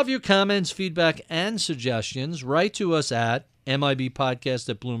 We love your comments, feedback, and suggestions. Write to us at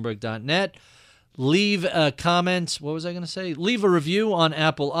mibpodcast@bloomberg.net. Leave a comment. What was I going to say? Leave a review on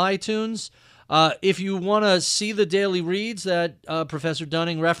Apple iTunes. If you want to see the daily reads that Professor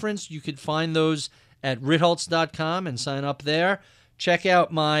Dunning referenced, you could find those at ritholtz.com and sign up there. Check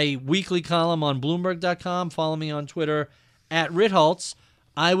out my weekly column on Bloomberg.com. Follow me on Twitter at Ritholtz.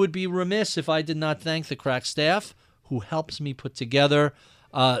 I would be remiss if I did not thank the crack staff who helps me put together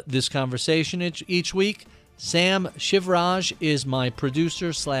this conversation each week. Sam Shivraj is my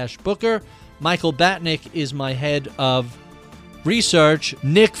producer/booker. Michael Batnick is my head of research.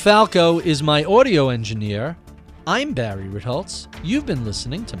 Nick Falco is my audio engineer. I'm Barry Ritholtz. You've been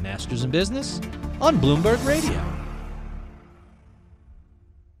listening to Masters in Business on Bloomberg Radio.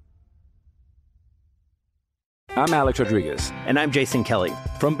 I'm Alex Rodriguez. And I'm Jason Kelly.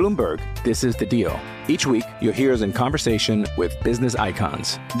 From Bloomberg, this is The Deal. Each week, you'll hear us in conversation with business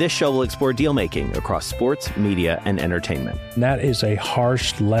icons. This show will explore deal-making across sports, media, and entertainment. That is a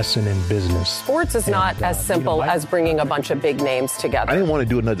harsh lesson in business. Sports is not as simple as bringing a bunch of big names together. I didn't want to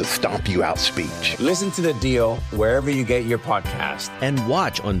do another stomp you out speech. Listen to The Deal wherever you get your podcast. And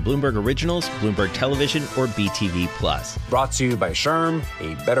watch on Bloomberg Originals, Bloomberg Television, or BTV+. Brought to you by SHRM,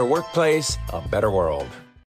 a better workplace, a better world.